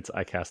basically. Day, if it's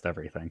I cast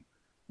everything.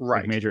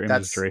 Right. Like Major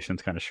Image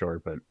duration's kind of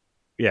short, but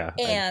yeah.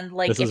 And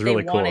this is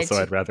really cool, so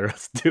I'd rather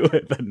us do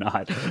it than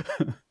not.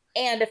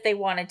 And if they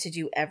wanted to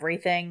do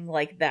everything,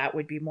 like that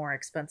would be more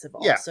expensive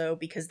also,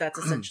 because that's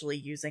essentially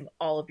using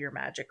all of your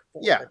magic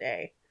for the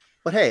day.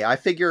 But hey, I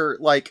figure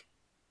like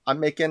I'm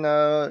making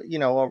a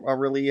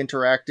really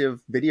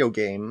interactive video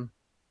game.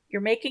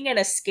 You're making an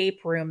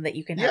escape room that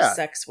you can have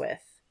sex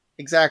with.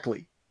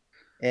 Exactly.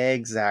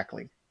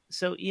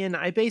 So Ian,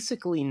 I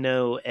basically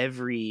know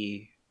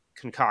every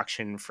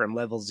concoction from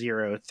level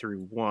 0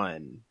 through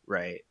 1,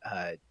 right?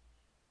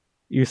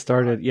 You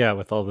started,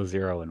 with all the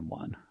 0 and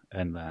 1,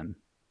 and then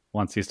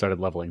once you started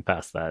leveling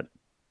past that,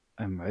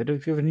 I might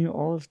have given you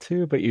all of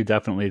 2, but you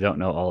definitely don't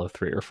know all of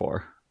 3 or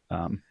 4.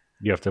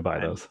 You have to buy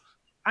those.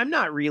 I'm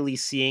not really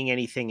seeing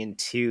anything in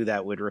 2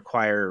 that would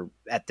require,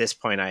 at this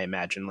point, I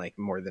imagine, like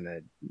more than a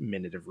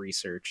minute of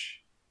research.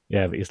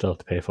 Yeah, but you still have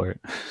to pay for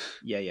it.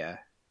 Yeah.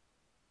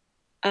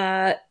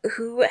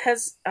 Who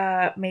has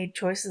made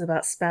choices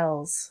about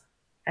spells?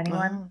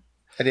 Anyone?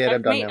 I did.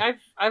 I'm done now.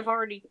 I've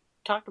already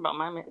talked about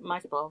my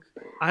spells.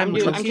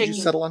 Did you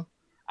settle on?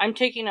 I'm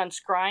taking on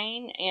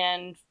Scrying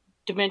and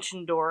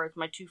Dimension Door as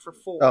my 2 for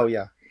 4. Oh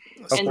yeah.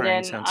 And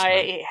then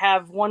I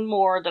have one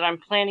more that I'm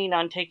planning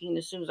on taking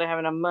as soon as I have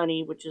enough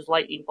money, which is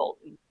Lightning Bolt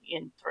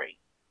in 3.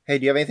 Hey,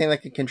 do you have anything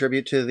that can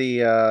contribute to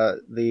the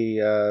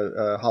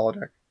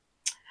holodeck?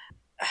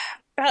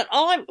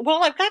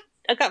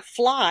 I've got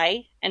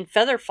Fly and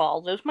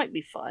Featherfall. Those might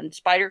be fun.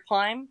 Spider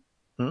Climb.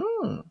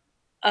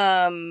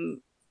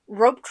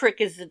 Rope Trick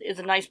is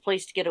a nice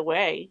place to get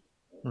away.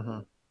 Mm-hmm.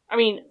 I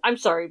mean, I'm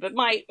sorry, but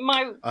my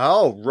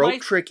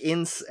Rope Trick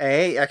in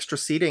extra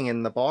seating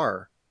in the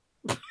bar.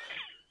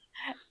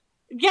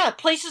 Yeah,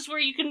 places where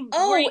you can.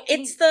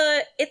 It's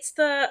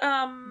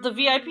the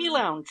VIP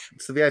lounge.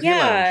 It's the VIP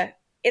lounge.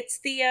 It's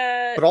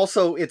the. But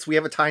also, we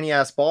have a tiny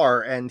ass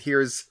bar, and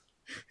here's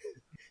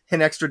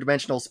an extra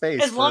dimensional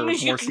space. As long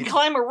as you can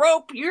climb a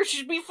rope, you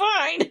should be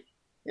fine.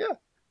 Yeah.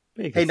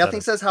 Hey,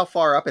 nothing says how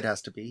far up it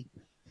has to be.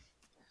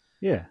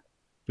 Yeah.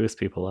 boost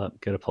people up,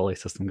 get a pulley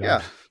system going.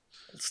 Yeah.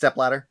 Step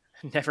ladder.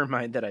 Never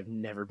mind that I've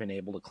never been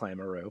able to climb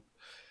a rope.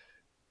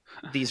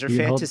 These are You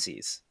can hold-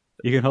 fantasies.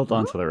 You can hold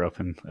on to the rope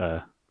and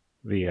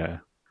the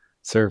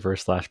server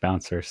 /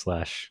 bouncer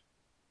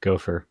 /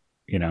 gopher,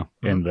 in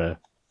the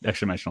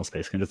extra dimensional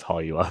space can just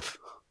haul you up.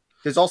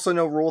 There's also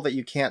no rule that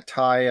you can't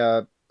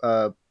tie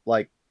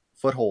like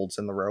footholds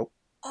in the rope.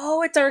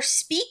 Oh, it's our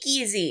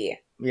speakeasy.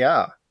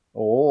 Yeah.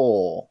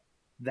 Oh.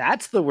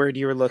 That's the word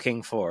you were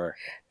looking for.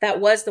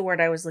 That was the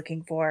word I was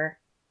looking for.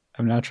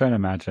 I'm now trying to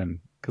imagine,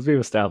 because we've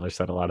established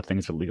that a lot of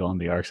things are legal in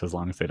the arcs as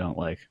long as they don't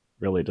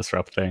really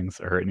disrupt things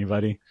or hurt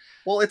anybody.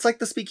 Well, it's like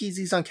the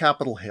speakeasies on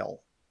Capitol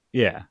Hill.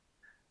 Yeah.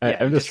 Yeah,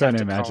 I'm you just just trying have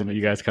to to call imagine them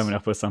you guys things. coming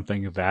up with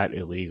something that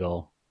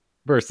illegal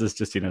versus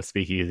just,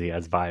 speakeasy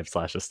as vibe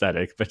 /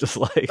 aesthetic, but just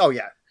Oh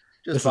yeah.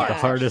 this is Just the vibes.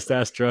 hardest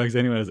ass drugs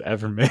anyone has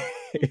ever made.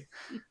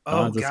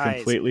 Oh, Hans is guys.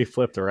 completely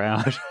flipped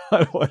around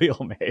on what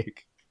he'll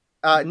make.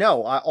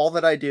 No, all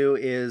that I do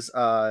is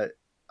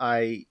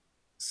I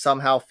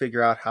somehow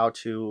figure out how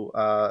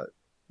to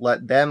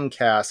let them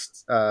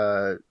cast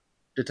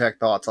detect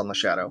thoughts on the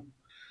shadow.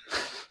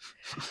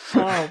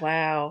 Oh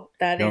wow,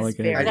 that You're only is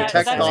gonna very. get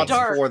detect that's thoughts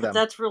dark. for them.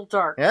 That's real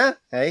dark. Yeah.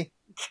 Hey.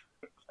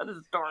 That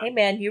is dark. Hey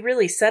man, you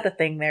really said a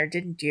thing there,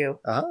 didn't you?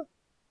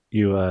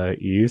 You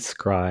use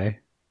Scry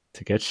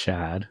to get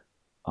Shad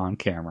on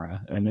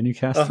camera, and then you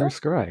cast through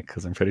Scry,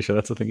 because I'm pretty sure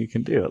that's the thing you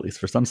can do, at least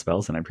for some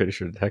spells, and I'm pretty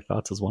sure Detect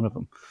Thoughts is one of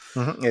them.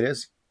 It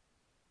is.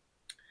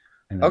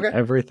 And then Okay.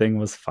 everything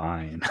was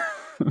fine.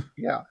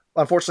 Yeah.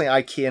 Unfortunately,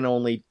 I can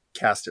only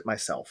cast it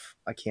myself.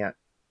 I can't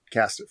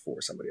cast it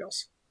for somebody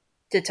else.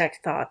 Detect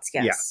thoughts,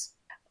 yes.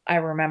 I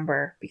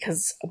remember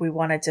because we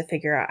wanted to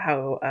figure out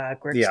how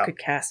Grix Yeah. could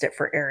cast it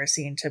for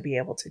Erisine to be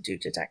able to do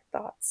detect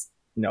thoughts.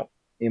 No,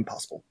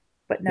 impossible.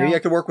 But no. Maybe I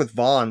could work with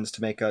Vaughn's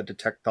to make a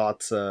detect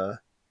thoughts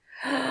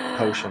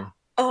potion.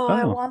 Oh,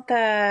 I Oh. want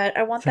that.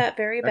 I want that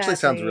very badly. Actually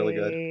sounds really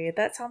good.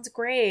 That sounds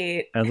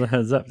great. As a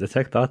heads up,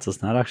 Detect Thoughts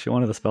is not actually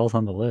one of the spells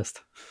on the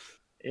list.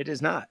 It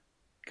is not.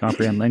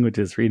 Comprehend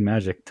languages, read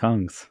magic,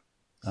 tongues,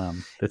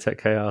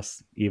 detect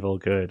chaos, evil,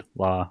 good,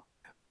 law,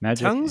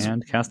 magic, Tongues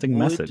and casting would-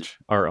 message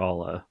are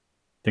all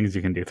things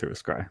you can do through a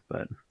Scry.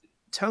 But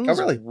Tongues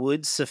really?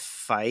 would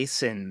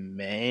suffice in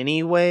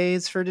many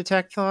ways for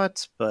detect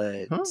thoughts,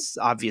 but it's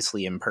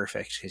obviously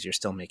imperfect because you're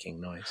still making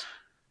noise.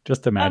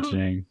 just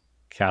imagining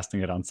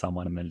casting it on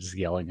someone and then just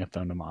yelling at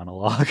them to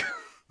monologue.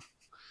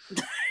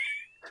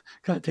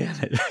 God damn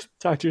it.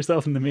 Talk to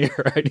yourself in the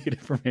mirror. I need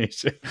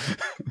information.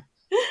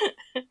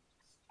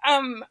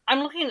 I'm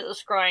looking at the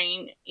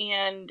scrying,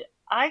 and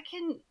I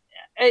can,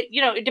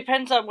 it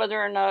depends on whether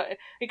or not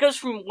it goes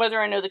from whether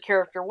I know the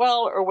character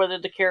well or whether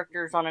the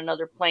character is on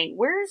another plane.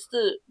 Where's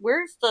the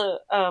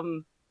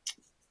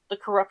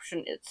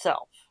corruption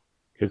itself?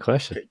 Good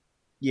question.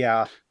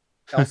 Yeah.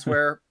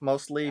 Elsewhere,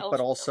 mostly, but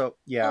Elsewhere. also,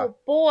 yeah. Oh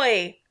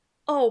boy.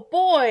 Oh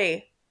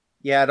boy.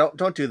 Yeah,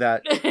 don't do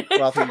that.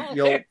 Wealthy,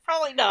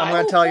 Probably not. I'm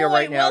gonna tell you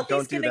right now, Wealthy's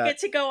don't do gonna that. get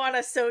to go on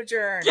a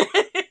sojourn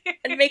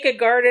and make a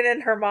garden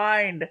in her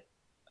mind.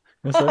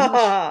 So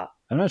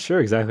I'm not sure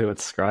exactly what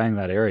scrying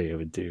that area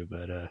would do,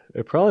 but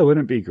it probably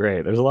wouldn't be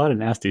great. There's a lot of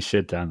nasty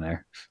shit down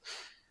there.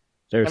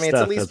 There's I mean, it's at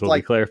stuff, least as will be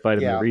like- clarified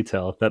in yeah. the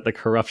retail, that the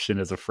corruption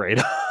is afraid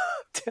of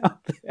down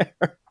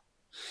there.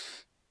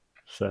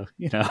 So,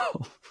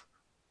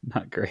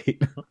 not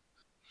great.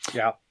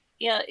 Yeah.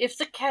 Yeah, if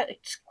the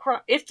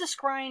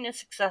scrying is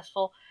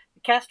successful,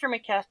 the caster may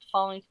cast the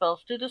following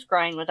spells through the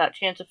scrying without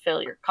chance of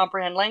failure: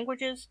 comprehend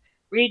languages,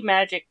 read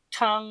magic,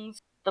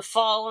 tongues. The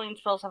following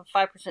spells have a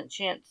 5%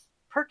 chance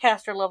per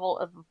caster level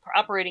of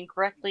operating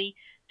correctly: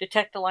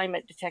 detect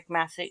alignment, detect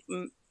magic,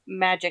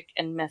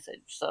 and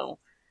message. So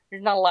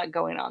there's not a lot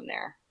going on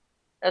there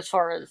as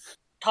far as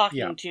talking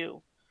Yeah.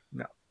 to.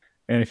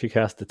 And if you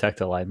cast Detect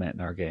Alignment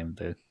in our game,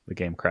 the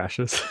game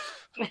crashes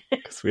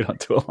because we don't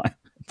do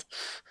alignment.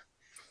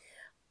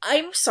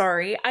 I'm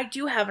sorry, I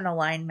do have an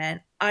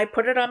alignment. I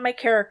put it on my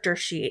character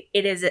sheet.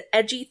 It is an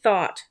edgy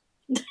thought.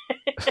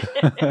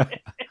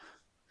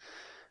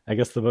 I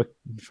guess the book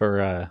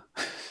for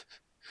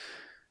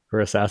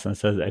Assassin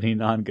says any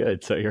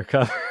non-good, so you're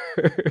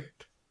covered.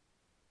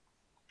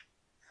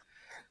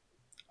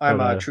 I'm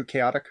But, true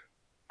chaotic.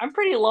 I'm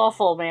pretty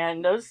lawful,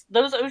 man. Those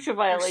OSHA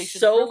violations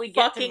So really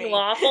get to fucking me.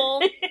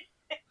 lawful.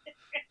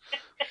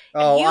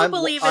 Oh, You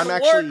believe in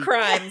war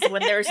crimes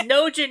when there's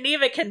no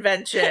Geneva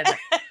Convention.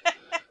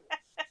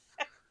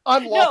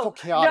 I'm lawful No,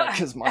 chaotic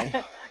no. is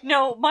my.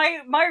 No,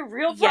 my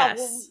real problem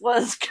Yes.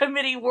 was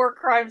committing war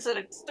crimes in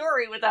a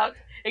story without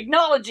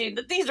acknowledging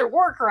that these are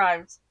war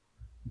crimes.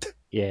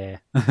 Yeah.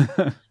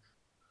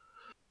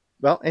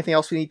 Well, anything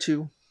else we need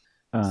to?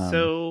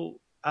 So,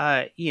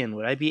 Ian,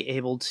 would I be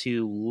able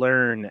to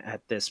learn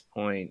at this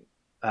point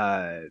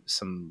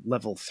some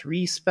level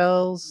 3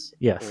 spells?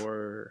 Yes.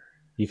 Or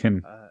You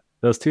can. uh,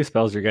 Those 2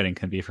 spells you're getting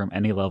can be from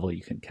any level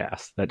you can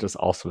cast. That just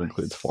also I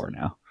includes 4 see.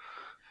 now.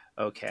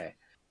 okay.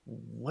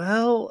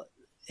 Well,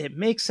 it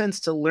makes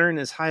sense to learn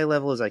as high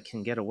level as I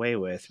can get away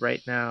with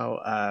right now.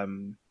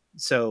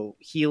 So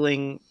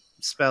healing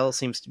spell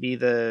seems to be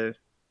the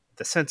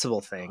sensible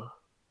thing,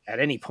 at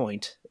any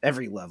point,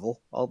 every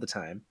level, all the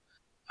time.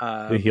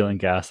 The healing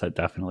gas, that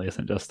definitely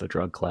isn't just a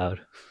drug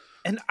cloud.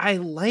 And I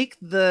like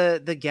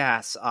the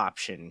gas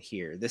option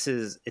here.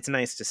 It's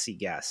nice to see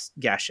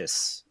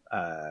gaseous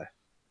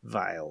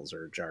vials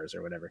or jars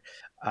or whatever.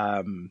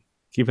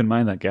 Keep in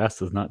mind that gas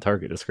does not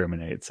target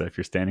discriminate, so if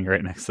you're standing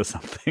right next to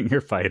something,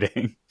 you're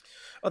fighting.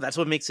 Oh, that's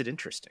what makes it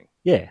interesting.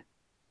 Yeah.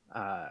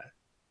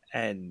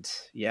 And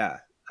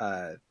yeah,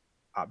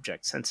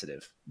 object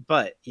sensitive.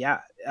 But yeah,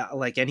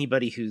 like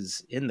anybody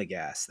who's in the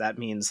gas, that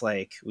means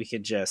like we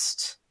could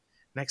just,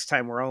 next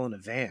time we're all in a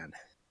van.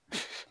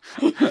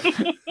 You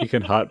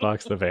can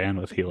hotbox the van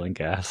with healing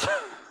gas.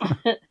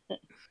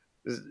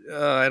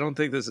 I don't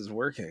think this is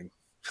working.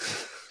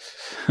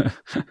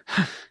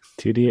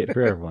 2d8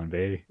 for everyone,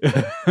 baby.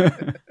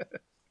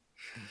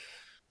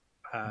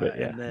 But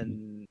yeah. And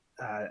then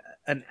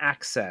an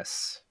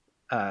access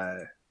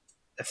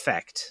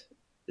effect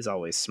is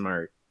always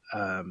smart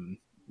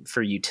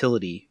for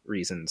utility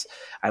reasons.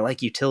 I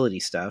like utility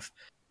stuff.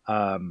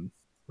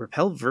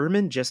 Repel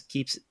vermin just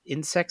keeps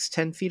insects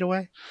 10 feet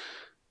away.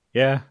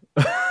 Yeah.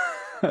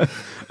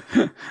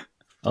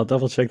 I'll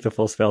double check the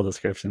full spell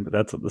description, but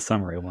that's what the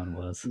summary one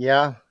was.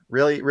 Yeah,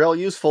 really, real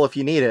useful if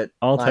you need it.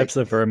 All types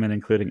of vermin,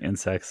 including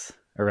insects,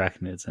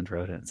 arachnids, and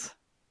rodents.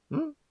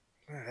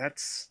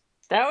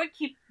 That would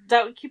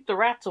keep the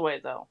rats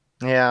away, though.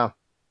 Yeah.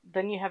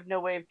 Then you have no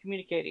way of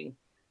communicating.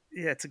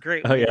 Yeah, it's a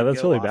great. Oh yeah,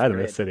 that's really bad in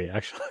this city,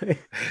 actually.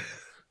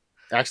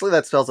 Actually,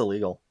 that spell's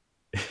illegal.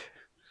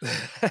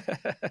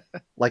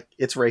 Like,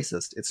 it's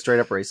racist. It's straight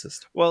up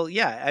racist. Well,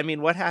 yeah. I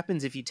mean, what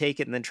happens if you take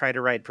it and then try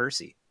to ride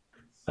Percy?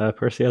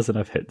 Percy has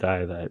enough hit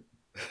die that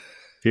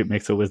if he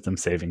makes a wisdom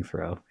saving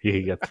throw, he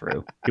can get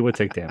through. He would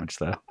take damage,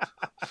 though.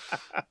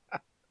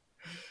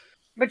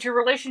 But your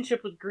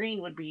relationship with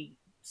Green would be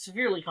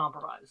severely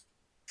compromised.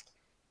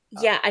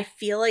 Yeah, I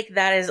feel like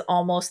that is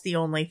almost the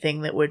only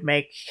thing that would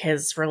make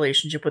his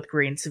relationship with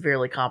Green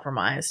severely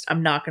compromised.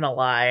 I'm not gonna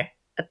lie.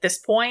 At this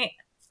point,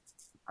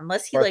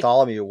 unless he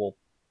Bartholomew will,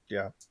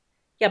 yeah.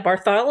 Yeah,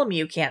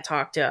 Bartholomew can't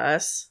talk to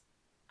us.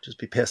 Just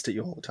be pissed at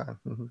you all the time.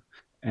 Mm-hmm.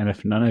 And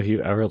if none of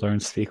you ever learn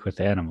to speak with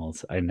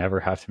animals, I never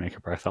have to make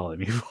a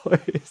Bartholomew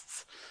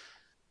voice.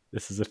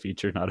 This is a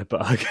feature, not a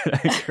bug.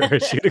 I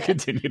encourage you to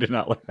continue to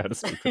not learn how to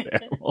speak with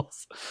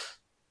animals.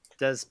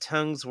 Does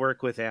tongues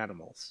work with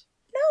animals?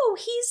 No,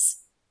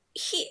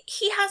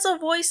 he has a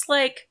voice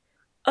like,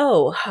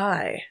 "Oh,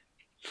 hi.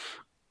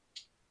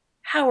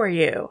 How are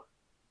you?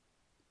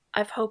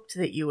 I've hoped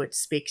that you would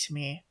speak to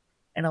me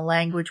in a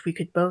language we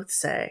could both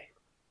say."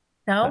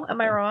 No,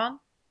 am I wrong?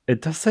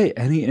 It does say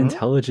any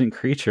intelligent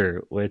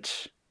creature,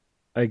 which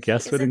I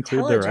guess would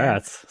include the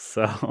rats.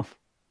 So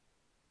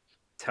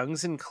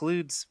tongues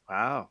includes,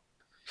 wow.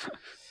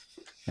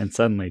 And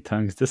suddenly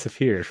tongues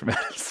disappeared from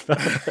Adam's spell.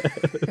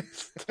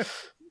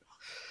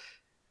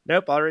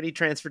 Nope, already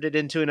transferred it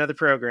into another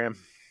program.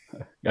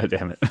 God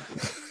damn it.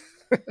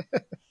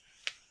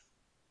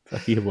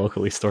 Like you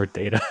locally stored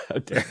data. How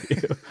dare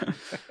you?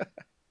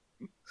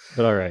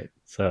 But all right,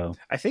 so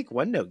I think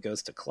OneNote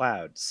goes to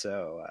cloud,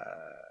 so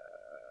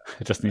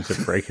I just need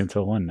to break into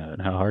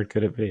OneNote. How hard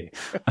could it be?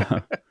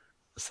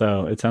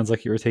 So it sounds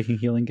like you were taking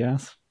healing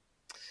gas.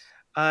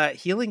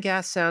 Healing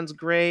gas sounds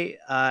great,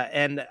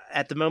 and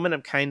at the moment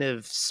I'm kind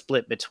of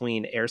split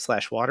between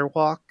air/water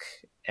walk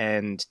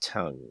and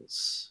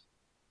tongues,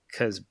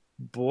 because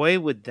boy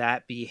would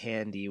that be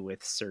handy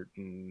with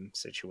certain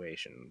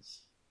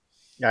situations.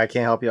 Yeah, I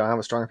can't help you. I have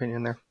a strong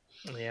opinion there.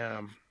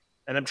 Yeah,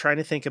 and I'm trying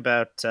to think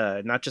about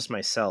not just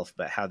myself,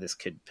 but how this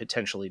could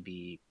potentially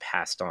be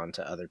passed on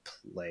to other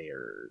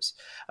players.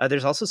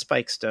 There's also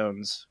spike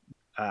stones,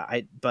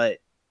 but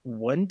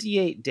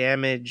 1d8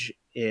 damage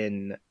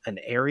in an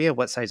area.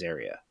 What size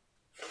area?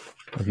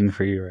 Looking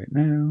for you right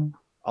now.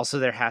 Also,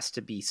 there has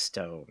to be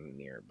stone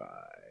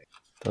nearby.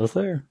 Those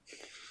there?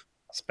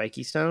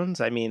 Spiky stones?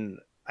 I mean,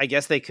 I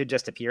guess they could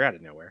just appear out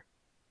of nowhere.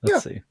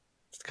 Let's see.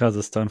 It's because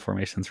of stone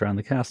formations around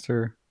the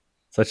caster,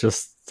 such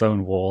as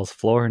stone walls,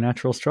 floor, and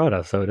natural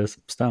strata, so it is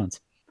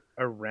stones.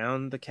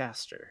 Around the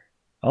caster.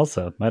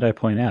 Also, might I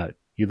point out,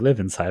 you live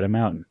inside a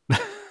mountain.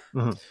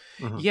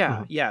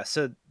 Yeah.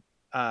 So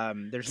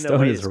there's stone no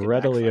way is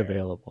readily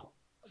available.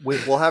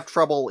 We'll have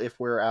trouble if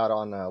we're out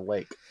on a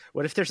lake.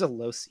 What if there's a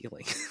low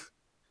ceiling?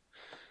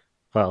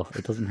 Well,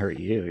 it doesn't hurt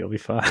you. You'll be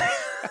fine.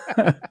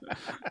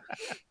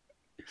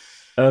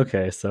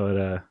 Okay,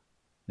 so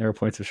there are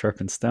points of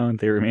sharpened stone.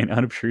 They remain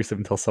unobtrusive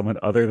until someone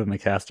other than the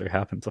caster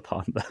happens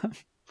upon them.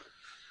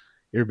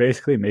 You're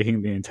basically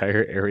making the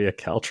entire area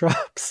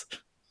caltrops.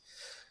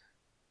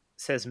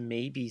 Says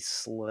maybe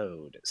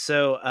slowed.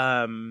 So,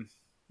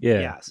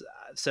 yeah.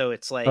 So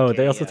it's like... Oh,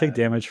 they also take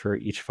damage for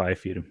each 5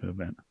 feet of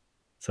movement.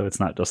 So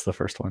it's not just the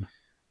first one.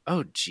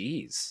 Oh,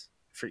 geez.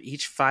 For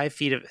each 5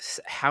 feet of...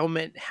 How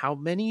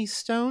many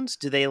stones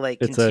do they like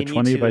It's continue a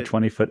 20 by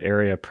 20 foot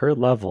area per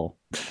level.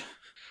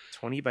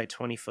 20 by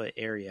 20 foot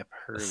area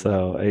per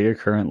So at your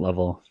current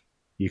level,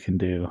 you can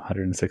do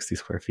 160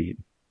 square feet.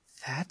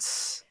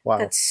 That's... Wow.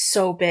 That's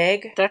so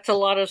big. That's a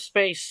lot of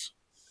space.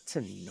 That's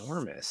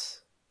enormous.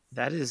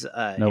 That is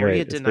No, area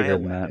wait, it's denial bigger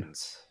than that.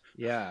 weapons.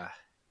 Yeah,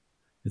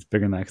 It's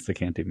bigger than that because I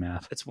can't do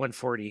math. it's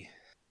 140.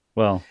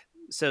 Well,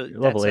 So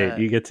level that's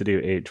 8, you get to do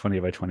 8 20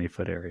 by 20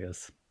 foot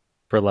areas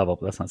per level,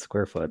 but that's not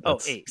square foot. Oh,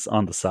 That's 8.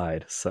 on the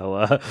side.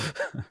 So,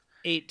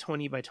 8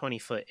 20 by 20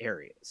 foot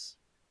areas.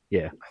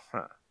 yeah.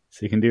 Huh.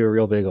 So you can do a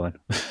real big one.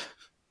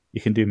 You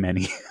can do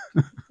many.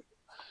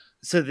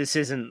 So this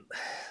isn't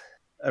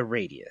a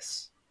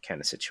radius kind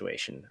of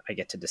situation. I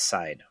get to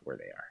decide where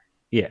they are,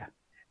 Yeah.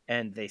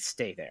 and they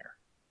stay there.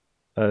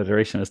 The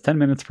duration is 10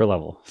 minutes per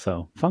level.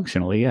 So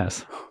functionally,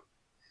 yes.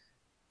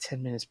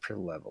 10 minutes per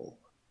level,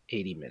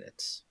 80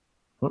 minutes.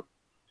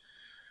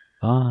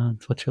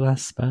 Bonds, what's your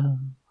last spell?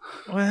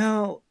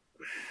 Well,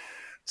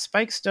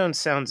 Spike Stone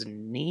sounds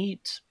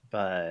neat,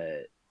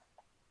 but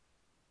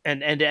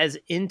and as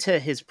into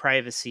his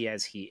privacy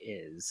as he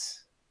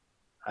is,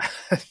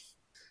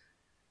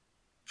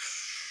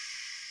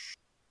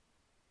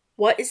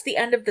 What is the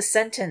end of the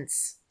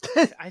sentence?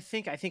 I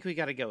think we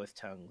got to go with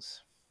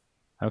tongues.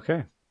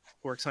 Okay.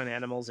 Works on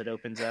animals. It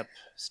opens up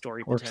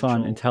story Works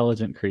potential. on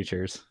intelligent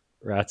creatures.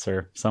 Rats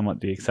are somewhat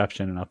the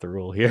exception and not the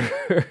rule here.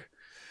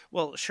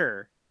 Well,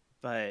 sure,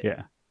 but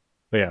Yeah.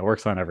 But yeah, it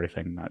works on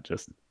everything, not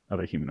just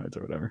other humanoids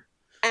or whatever.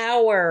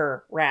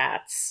 Our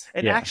rats.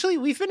 And Yeah. actually,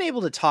 we've been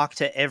able to talk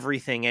to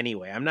everything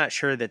anyway. I'm not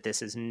sure that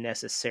this is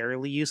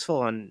necessarily useful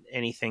on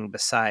anything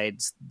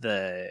besides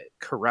the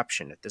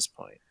corruption at this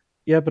point.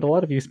 Yeah, but a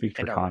lot of you speak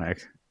And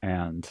Draconic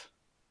and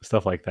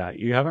stuff like that.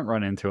 You haven't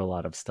run into a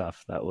lot of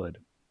stuff that would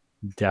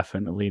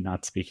definitely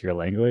not speak your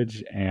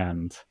language.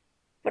 And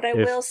But I if,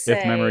 will say,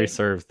 if memory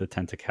serves, the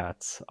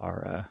Tentacats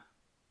are,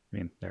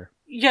 they're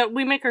Yeah,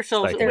 we make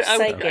ourselves. Psychic. I was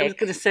Psychic.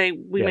 going to say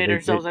we Yeah, made they-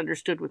 ourselves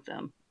understood with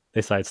them.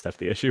 they sidestep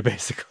the issue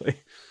basically.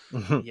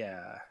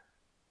 Yeah,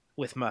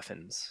 with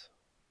muffins.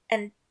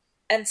 and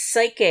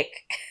psychic.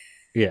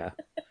 Yeah,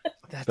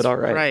 That's But all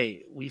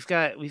right. We've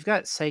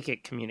got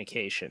psychic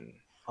communication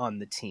on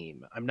the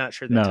team. I'm not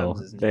sure that no,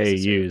 Tongues is they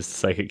necessarily use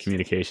psychic useful.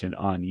 communication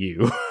on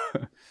you.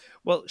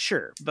 Well,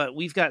 sure, but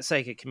we've got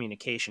psychic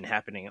communication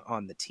happening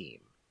on the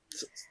team.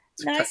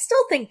 No, I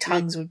still think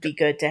tongues would be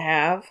good to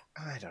have.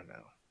 I don't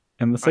know.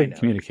 And the I psychic know.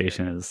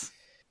 communication is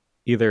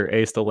either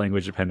A, still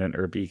language dependent,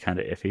 or B, kind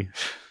of iffy.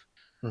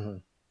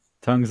 Mhm.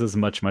 Tongues is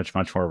much, much,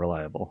 much more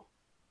reliable.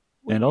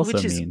 And also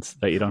Which is means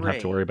that you don't have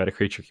to great. worry about a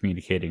creature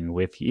communicating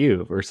with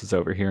you versus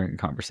overhearing a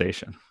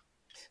conversation.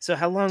 So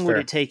how long would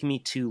Fair. it take me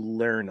to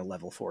learn a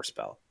level 4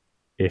 spell?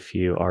 If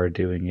you are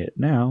doing it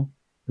now,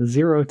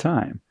 0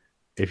 time.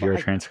 If you're Well,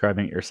 I-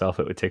 transcribing it yourself,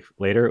 it would take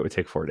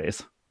 4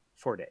 days,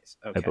 4 days.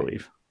 Okay. I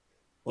believe.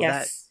 Well,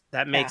 Yes.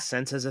 that makes Yeah.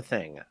 sense as a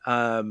thing.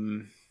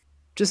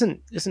 Which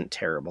isn't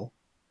terrible.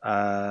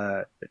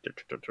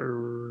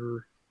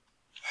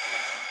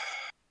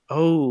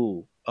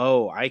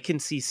 Oh, I can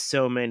see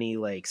so many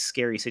like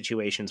scary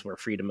situations where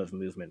freedom of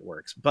movement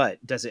works,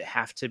 but does it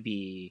have to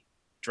be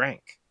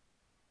drank?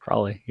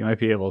 Probably. You might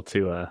be able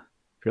to,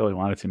 if you really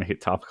wanted to, make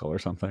it topical or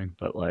something,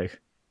 but like, I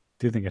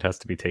do think it has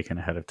to be taken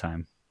ahead of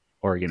time.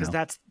 Or, you know,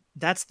 Because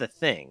that's the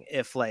thing.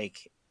 If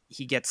like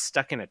he gets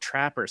stuck in a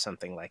trap or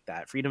something like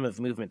that, freedom of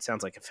movement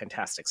sounds like a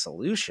fantastic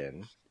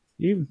solution.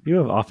 you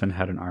have often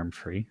had an arm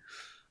free.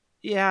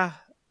 Yeah,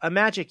 a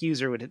magic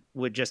user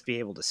would just be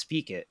able to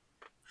speak it.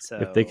 So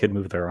If they could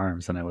move their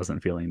arms, and I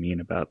wasn't feeling mean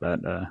about that,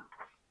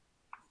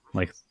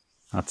 like,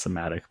 not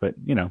somatic, but,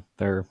 you know,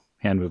 their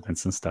hand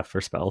movements and stuff for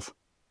spells.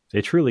 If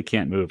they truly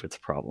can't move, it's a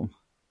problem.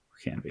 Or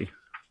can be.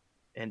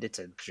 and it's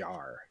a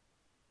jar.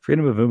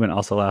 Freedom of movement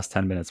also lasts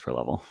 10 minutes per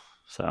level.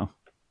 So,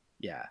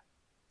 Yeah.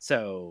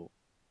 So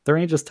the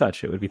range is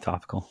touch. It would be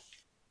topical.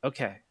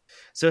 okay.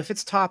 So if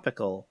it's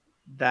topical,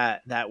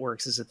 that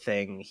works as a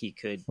thing. He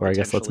could Or I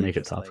guess let's potentially make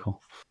it just, like-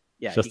 topical.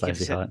 yeah, Just he could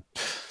icy sit- hot.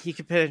 He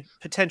could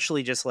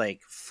potentially just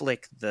like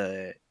flick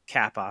the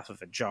cap off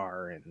of a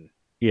jar and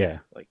Yeah.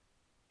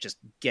 just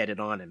get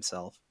it on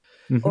himself.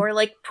 Mhm. Or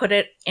like put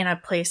it in a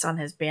place on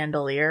his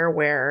bandolier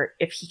where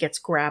if he gets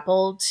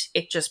grappled,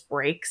 it just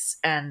breaks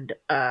and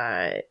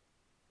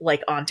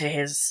like onto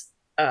his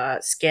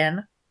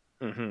skin.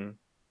 Mm-hmm.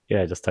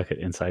 Yeah, just tuck it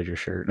inside your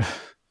shirt.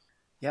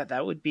 Yeah,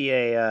 that would be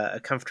a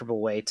comfortable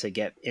way to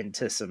get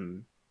into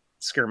some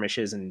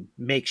skirmishes and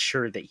make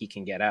sure that he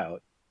can get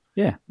out.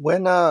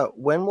 When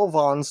will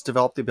Vons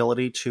develop the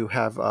ability to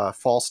have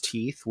false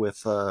teeth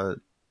with the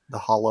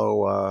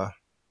hollow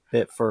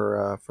bit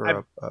for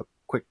a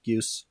quick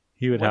use?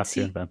 He would have Once to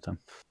he- invent them.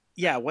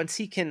 Yeah, once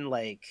he can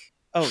like,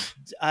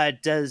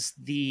 does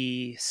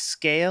the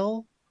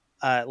scale,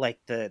 like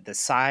the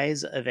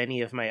size of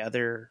any of my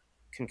other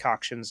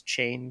concoctions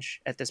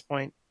change at this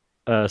point?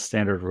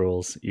 Standard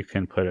rules, you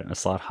can put it in a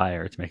slot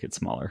higher to make it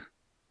smaller.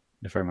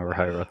 If I remember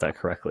how I wrote that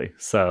correctly.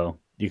 So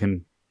you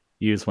can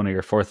use one of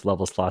your 4th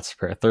level slots to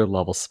prepare a 3rd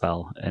level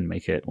spell and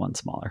make it one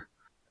smaller.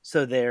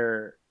 So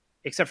they're,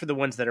 except for the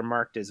ones that are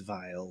marked as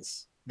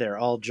vials, they're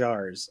all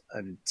jars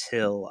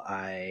until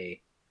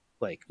I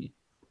like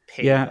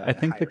pay. Yeah, I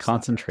think higher the slot price.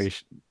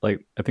 concentration,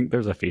 like, I think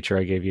there's a feature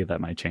I gave you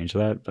that might change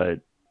that, but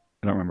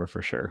I don't remember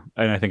for sure.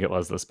 And I think it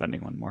was the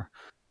spending one more.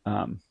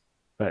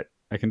 But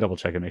I can double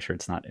check and make sure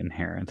it's not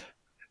inherent.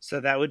 So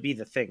that would be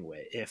the thing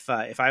with if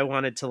I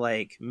wanted to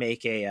like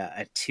make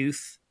a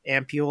tooth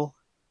ampule,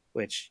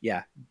 which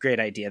yeah,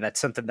 great idea.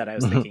 That's something that I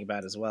was thinking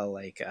about as well,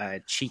 like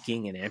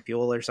cheeking an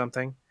ampule or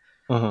something.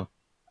 Uh-huh.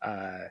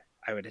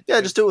 I would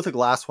just do it with a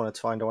glass one. It's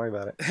fine. Don't worry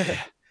about it.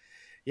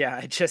 Yeah,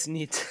 I just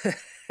need to.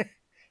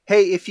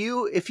 Hey, if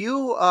you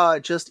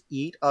just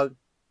eat a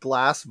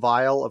glass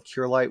vial of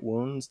Cure Light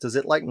Wounds, does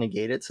it like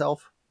negate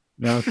itself?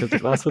 No, because the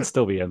glass would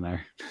still be in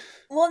there.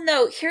 Well,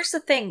 no, here's the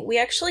thing. We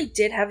actually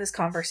did have this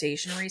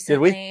conversation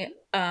recently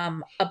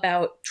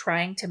about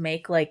trying to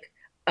make like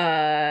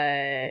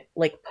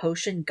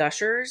potion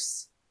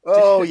gushers.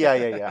 Oh,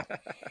 yeah.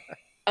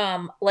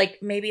 Like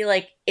maybe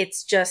like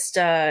it's just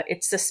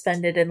it's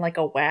suspended in like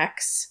a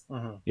wax.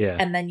 Yeah.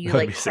 And then you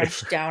like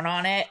crunch down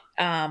on it.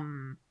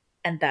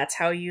 And that's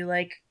how you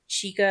like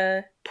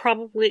Chica.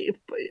 Probably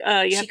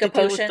you have to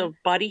deal with the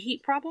body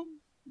heat problem.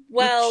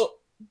 Well,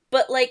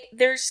 but like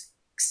there's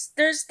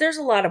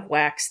a lot of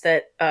wax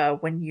that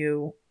when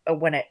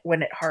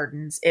it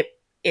hardens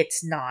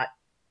it's not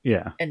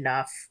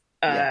enough.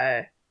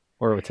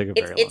 Or it would take a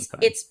very long time.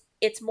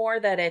 It's more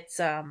that it's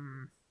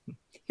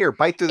here,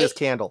 bite through this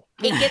candle.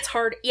 It gets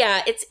hard.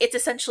 Yeah, it's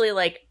essentially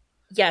like,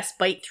 yes,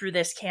 bite through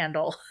this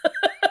candle.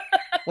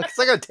 Like it's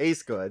not gonna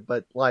taste good,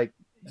 but like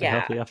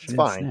yeah, it's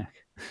fine. Snack.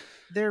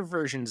 There are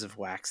versions of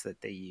wax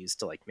that they use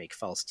to like make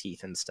false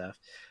teeth and stuff.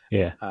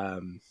 Yeah.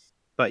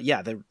 But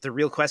yeah, the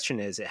real question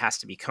is it has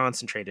to be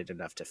concentrated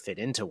enough to fit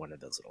into one of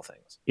those little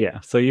things. Yeah,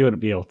 so you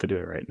wouldn't be able to do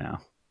it right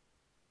now.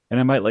 And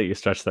I might let you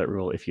stretch that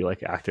rule if you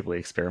like actively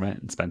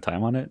experiment and spend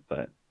time on it,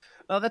 but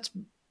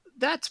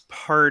that's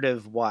part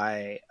of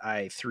why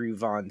I threw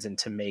Vons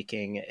into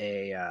making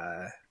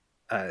a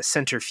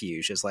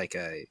centrifuge as like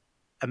a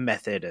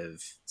method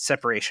of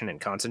separation and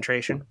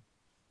concentration.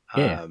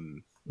 Yeah.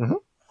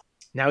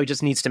 Now he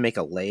just needs to make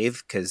a lathe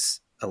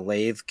because a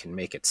lathe can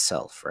make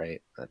itself,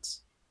 right?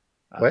 That's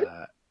what?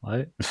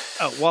 What?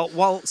 Oh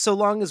well, so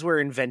long as we're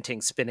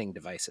inventing spinning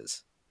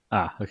devices.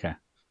 Ah, okay.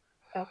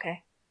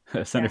 Okay.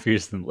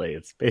 Centrifuges and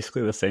lathes,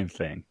 basically the same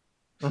thing.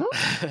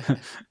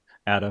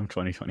 Adam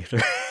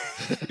 2023.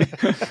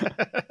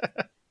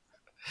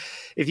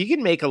 If you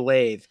can make a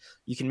lathe,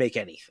 you can make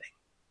anything.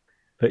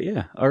 But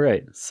yeah, all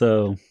right.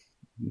 So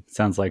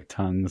sounds like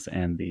tongues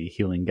and the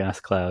healing gas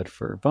cloud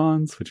for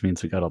Vons, which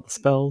means we got all the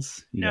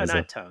spells.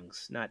 Not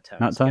tongues. Not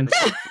tongues.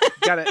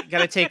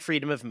 Gotta take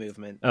freedom of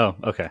movement. Oh,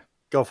 okay.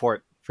 Go for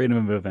it. Freedom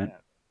of movement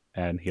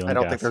and healing. I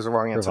don't think there's a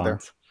wrong answer there.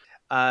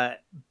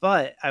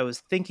 But I was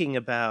thinking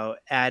about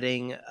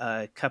adding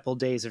a couple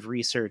days of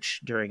research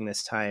during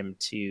this time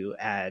to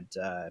add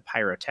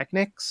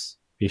pyrotechnics.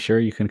 Be sure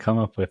you can come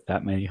up with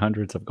that many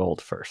hundreds of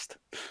gold first.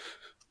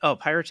 Oh,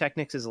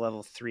 pyrotechnics is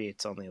level 3.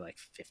 It's only like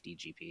 50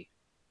 GP.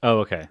 Oh,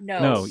 okay.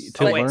 No,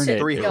 to learn it,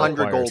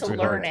 300 gold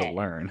to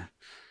learn.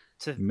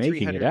 To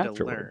making it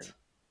afterwards.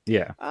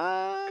 Yeah,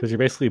 because you're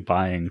basically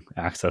buying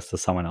access to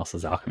someone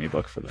else's alchemy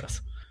book for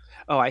this.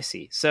 Oh, I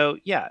see. So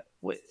yeah,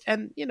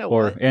 and you know,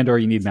 or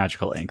you need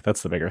magical ink.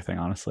 That's the bigger thing,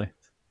 honestly.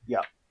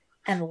 Yeah.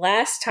 And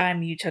last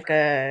time you took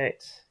a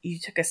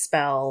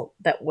spell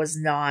that was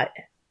not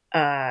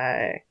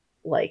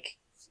like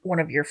one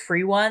of your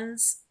free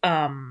ones.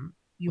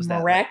 You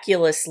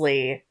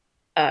miraculously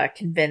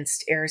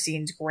convinced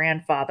Erisine's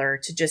grandfather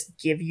to just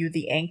give you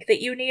the ink that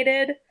you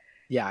needed.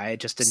 Yeah, I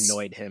just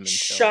annoyed him.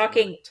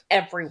 Shocking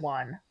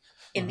everyone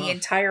in the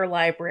entire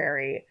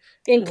library.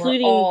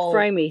 Including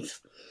Frymeath.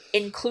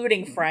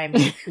 Including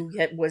Frymeath, who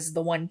was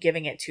the one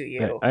giving it to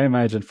you. I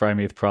imagine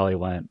Frymeath probably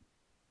went,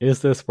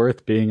 is this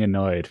worth being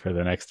annoyed for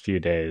the next few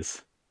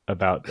days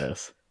about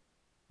this?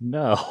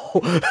 No.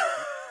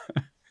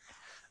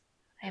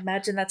 I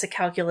imagine that's a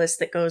calculus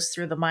that goes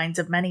through the minds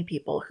of many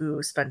people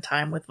who spend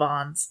time with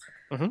Vons.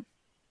 Mm-hmm.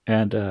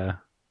 And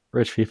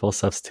rich people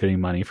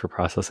substituting money for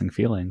processing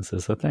feelings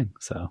is a thing,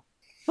 so.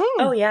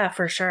 Oh yeah,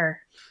 for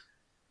sure.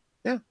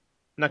 Yeah. I'm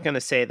not going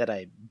to say that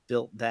I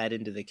built that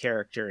into the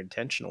character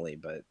intentionally,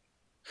 but...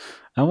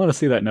 I want to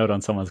see that note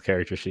on someone's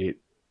character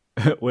sheet.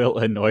 Will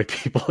annoy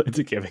people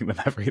into giving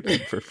them everything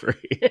for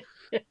free.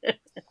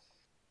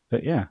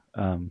 But yeah,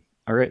 all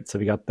right, so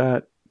we got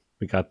that.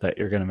 We got that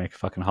you're going to make a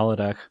fucking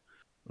holodeck.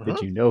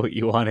 Did you know what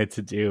you wanted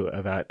to do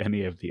about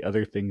any of the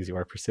other things you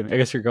are pursuing? I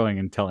guess you're going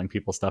and telling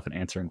people stuff and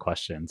answering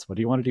questions. What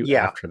do you want to do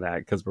after that?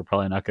 Because we're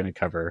probably not going to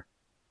cover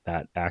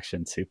that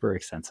action super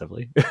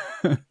extensively.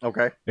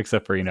 Okay.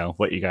 Except for,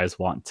 what you guys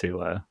want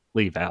to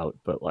leave out.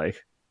 But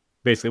like,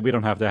 basically, we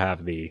don't have to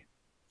have the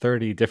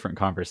 30 different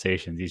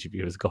conversations each of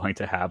you is going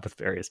to have with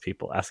various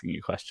people asking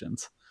you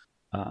questions.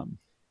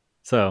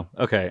 So,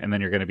 okay. And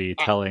then you're going to be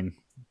telling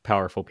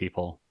powerful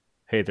people,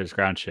 hey, there's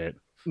ground shit.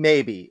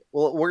 Maybe.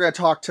 Well, we're gonna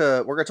talk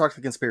to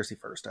the conspiracy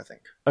first, I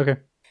think. Okay.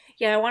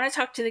 Yeah, I want to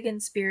talk to the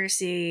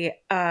conspiracy.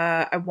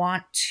 I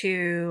want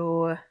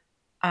to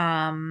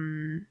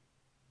find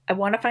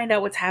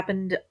out what's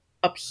happened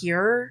up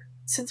here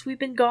since we've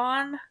been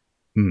gone.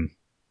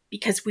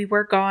 Because we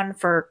were gone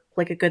for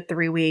like a good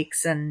 3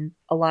 weeks, and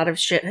a lot of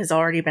shit has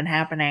already been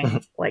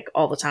happening like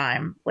all the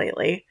time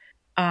lately.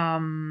 I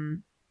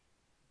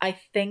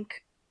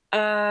think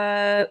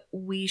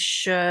We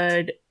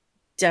should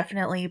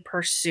definitely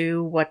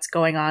pursue what's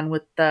going on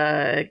with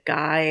the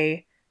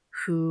guy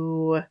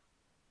who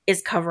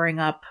is covering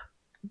up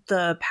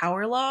the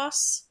power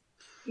loss.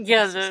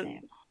 Yeah, What's his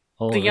name?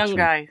 the young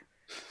guy.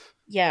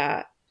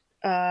 Yeah.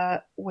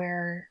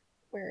 Where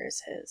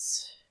is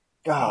his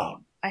Oh,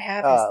 name? I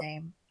have his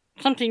name.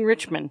 Something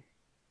Richmond.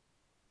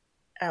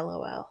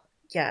 LOL.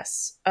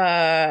 Yes.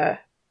 Where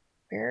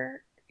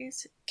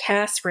is it?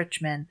 Cass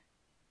Richmond.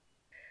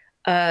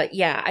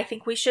 Yeah, I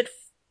think we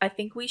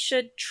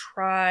should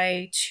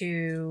try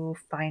to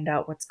find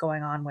out what's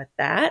going on with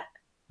that.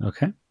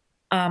 Okay.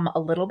 A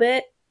little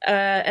bit,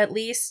 at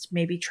least.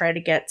 Maybe try to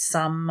get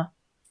some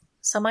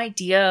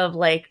idea of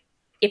like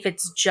if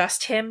it's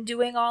just him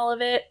doing all of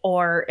it,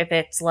 or if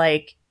it's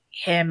like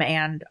him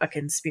and a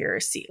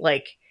conspiracy.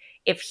 Like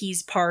if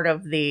he's part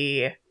of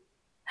the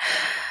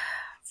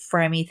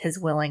Freymouth has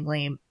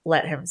willingly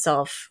let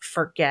himself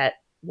forget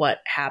what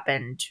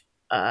happened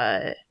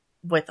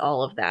with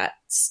all of that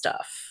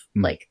stuff,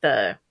 like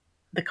the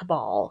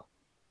Cabal.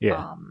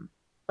 Yeah.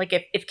 Like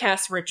if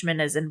Cass Richmond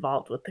is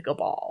involved with the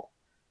Cabal.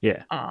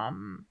 Yeah.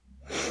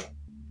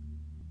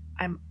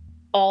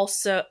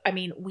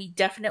 We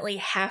definitely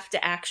have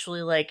to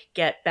actually like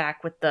get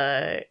back with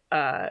the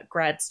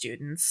grad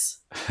students.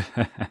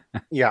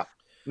 Yeah,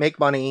 make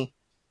money.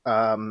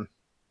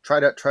 Try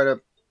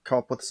to come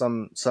up with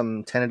some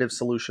tentative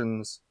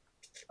solutions.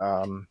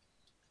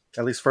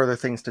 At least further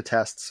things to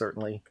test.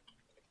 Certainly,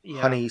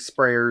 honey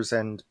sprayers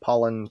and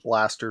pollen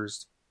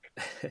blasters.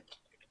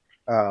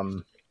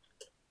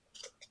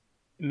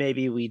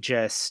 Maybe we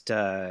just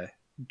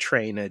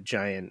train a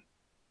giant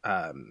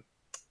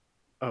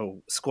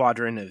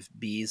squadron of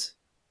bees.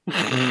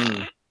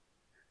 You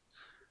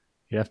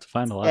have to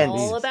find a lot And of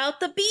bees. All about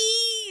the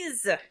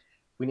bees.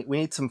 We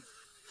need some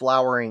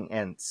flowering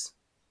ants.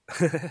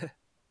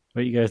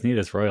 What you guys need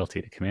is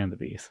royalty to command the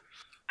bees.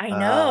 I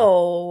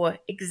know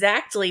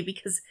exactly,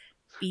 because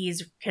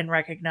bees can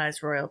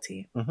recognize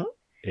royalty,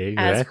 Exactly.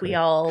 as we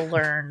all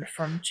learned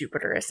from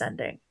Jupiter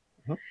Ascending.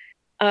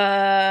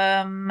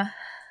 Mhm.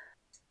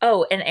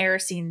 Oh, and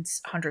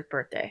Erisine's 100th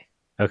birthday.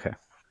 Okay.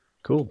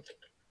 Cool.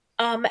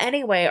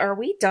 Anyway, are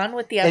we done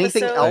with the episode?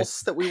 Anything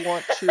else that we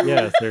want to?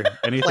 Yeah, is there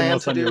anything Plan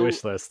else to on your do-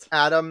 wish list?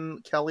 Adam,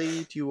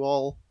 Kelly, do you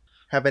all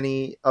have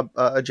any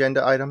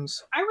agenda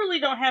items? I really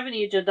don't have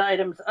any agenda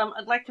items.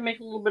 I'd like to make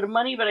a little bit of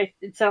money, but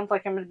it sounds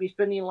like I'm going to be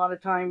spending a lot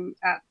of time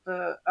at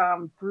the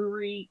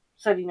brewery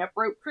setting up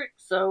rope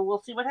tricks, so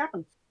we'll see what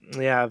happens.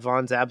 Yeah,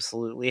 Vaughn's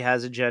absolutely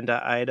has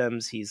agenda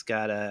items. He's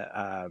got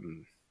a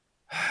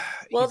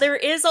Well, there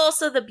is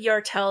also the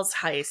Bjartel's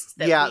heist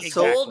that Yeah, we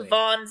so- told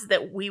Vaughn's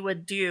that we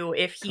would do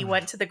if he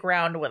went to the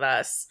ground with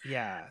us.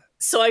 yeah.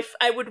 So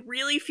I would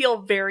really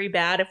feel very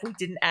bad if we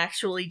didn't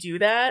actually do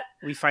that.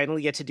 We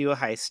finally get to do a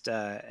heist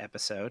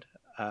episode.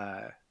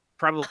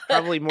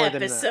 Probably more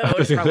Episode.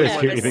 than probably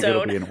more You think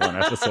it'll episode. be in one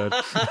episode?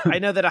 I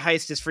know that a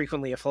heist is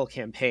frequently a full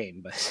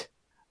campaign, but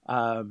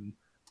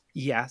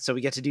yeah, so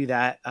we get to do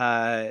that.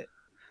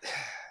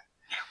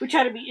 Which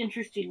had to be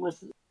interesting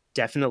with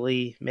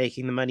Definitely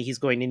making the money. He's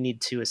going to need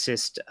to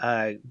assist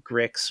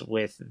Grix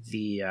with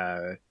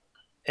the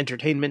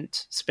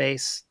entertainment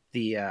space,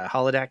 the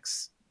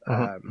holodecks.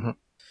 Mhm.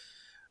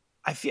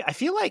 I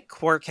feel like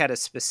Quark had a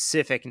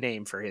specific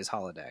name for his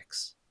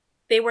holodecks.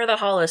 They were the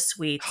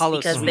holosuites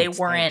because they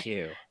weren't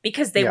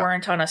Yeah.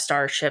 weren't on a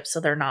starship, so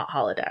they're not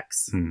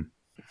holodecks.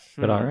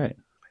 But all right.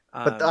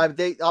 But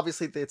they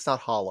obviously it's not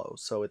hollow,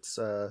 so it's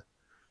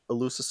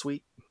Elusa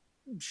Suite.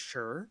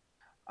 Sure.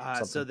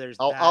 So something. there's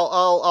I'll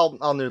that.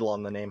 I'll noodle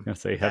on the name. I'm going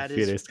to say, That have a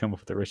few is- days to come up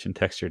with a rich and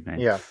textured name.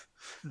 Yeah.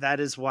 That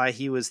is why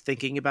he was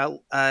thinking about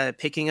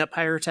picking up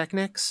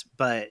pyrotechnics,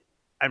 but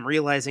I'm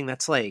realizing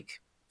that's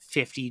like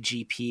 50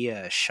 GP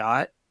a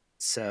shot.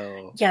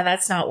 So Yeah,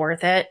 that's not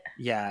worth it.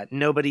 yeah,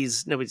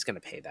 nobody's going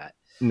to pay that.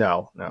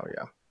 No, yeah.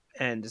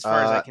 And as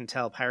far as I can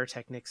tell,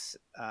 pyrotechnics.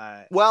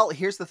 Well,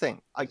 here's the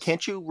thing.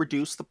 Can't you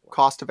reduce the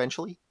cost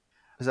eventually?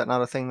 Is that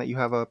not a thing that you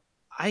have a?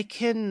 I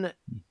can.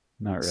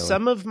 Not really.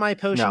 Some of my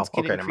potions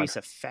can okay, never increase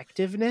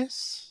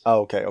effectiveness.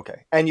 Oh,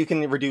 okay. And you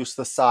can reduce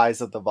the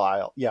size of the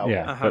vial. Yeah. Okay.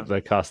 Yeah, but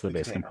the cost of the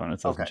base Okay.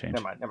 components doesn't Okay. change.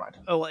 Never mind.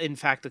 Oh, well, in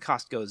fact, the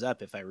cost goes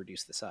up if I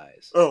reduce the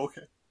size. Oh,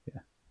 okay.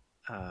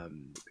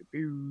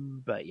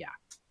 But yeah,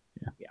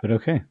 But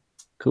okay.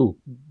 Cool.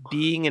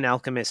 being an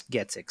alchemist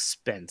gets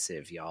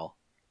expensive, y'all.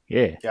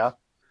 Yeah.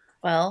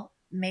 Well,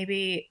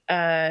 maybe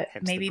the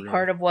maybe brew.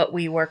 part of what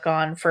we work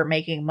on for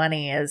making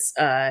money is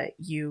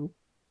you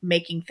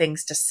making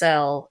things to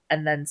sell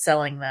and then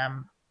selling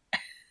them.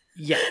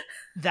 Yeah,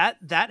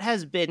 that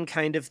has been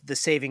kind of the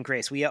saving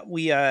grace. We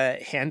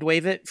hand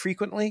wave it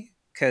frequently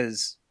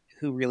because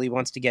who really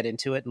wants to get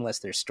into it unless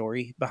there's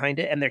story behind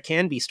it? And there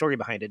can be story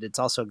behind it. It's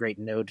also a great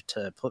node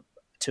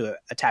to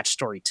attach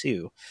story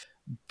to.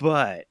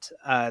 But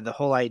the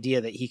whole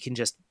idea that he can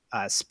just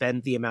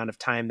spend the amount of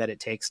time that it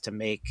takes to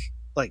make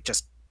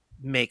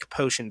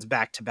potions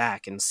back to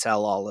back and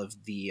sell all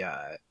of the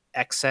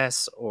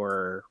excess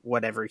or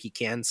whatever he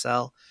can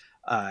sell.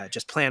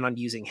 Just plan on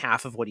using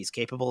half of what he's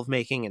capable of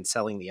making and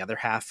selling the other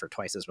half for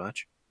twice as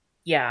much.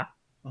 Yeah.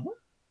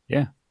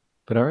 Yeah.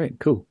 But all right,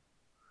 cool.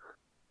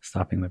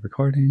 Stopping the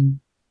recording.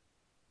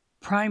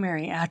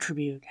 Primary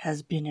Attribute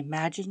has been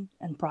imagined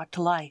and brought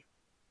to life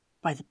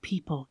by the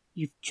people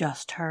you've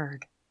just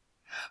heard.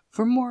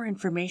 For more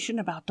information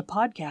about the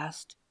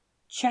podcast,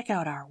 check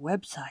out our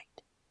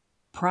website,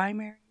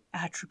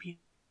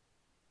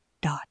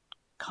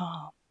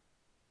 primaryattribute.com.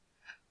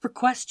 For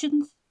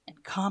questions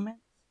and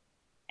comments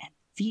and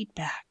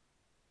feedback,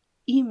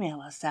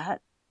 email us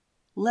at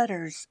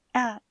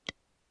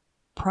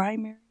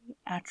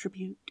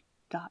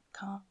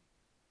letters@primaryattribute.com.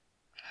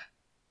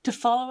 To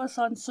follow us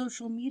on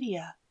social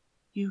media,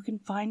 you can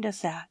find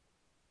us at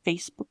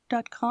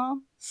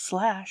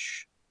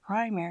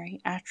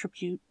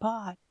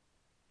facebook.com/primaryattributepod,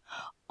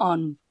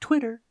 on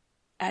Twitter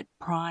at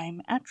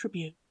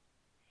primeattribute,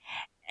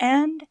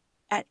 and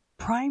at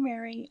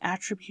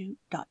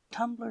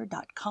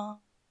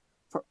primaryattribute.tumblr.com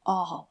for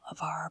all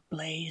of our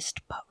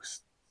blazed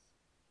posts.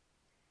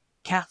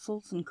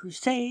 Castles and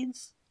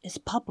Crusades is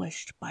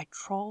published by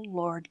Troll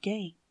Lord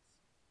Games.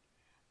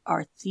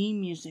 Our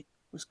theme music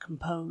was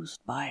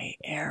composed by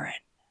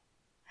Aaron.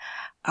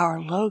 Our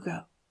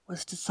logo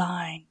was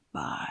designed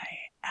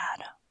by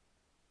Adam.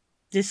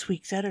 This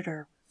week's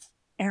editor was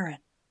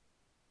Aaron.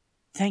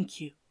 Thank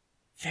you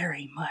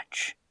very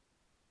much,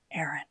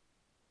 Aaron.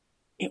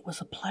 It was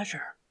a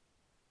pleasure.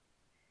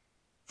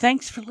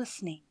 Thanks for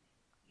listening.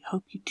 We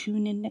hope you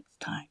tune in next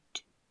time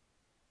to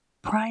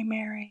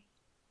Primary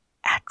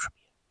Attribute.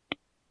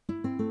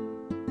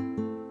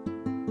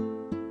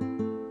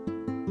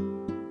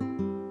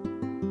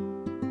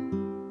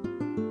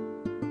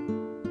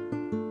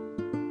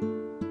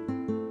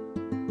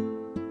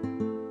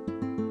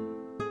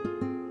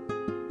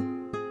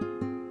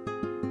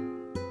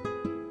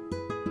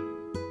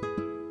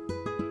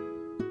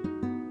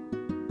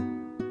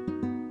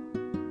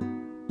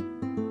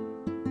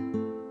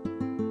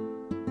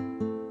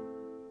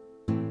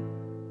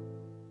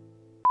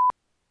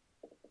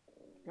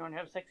 You want to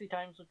have sexy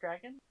times with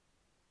Dragon?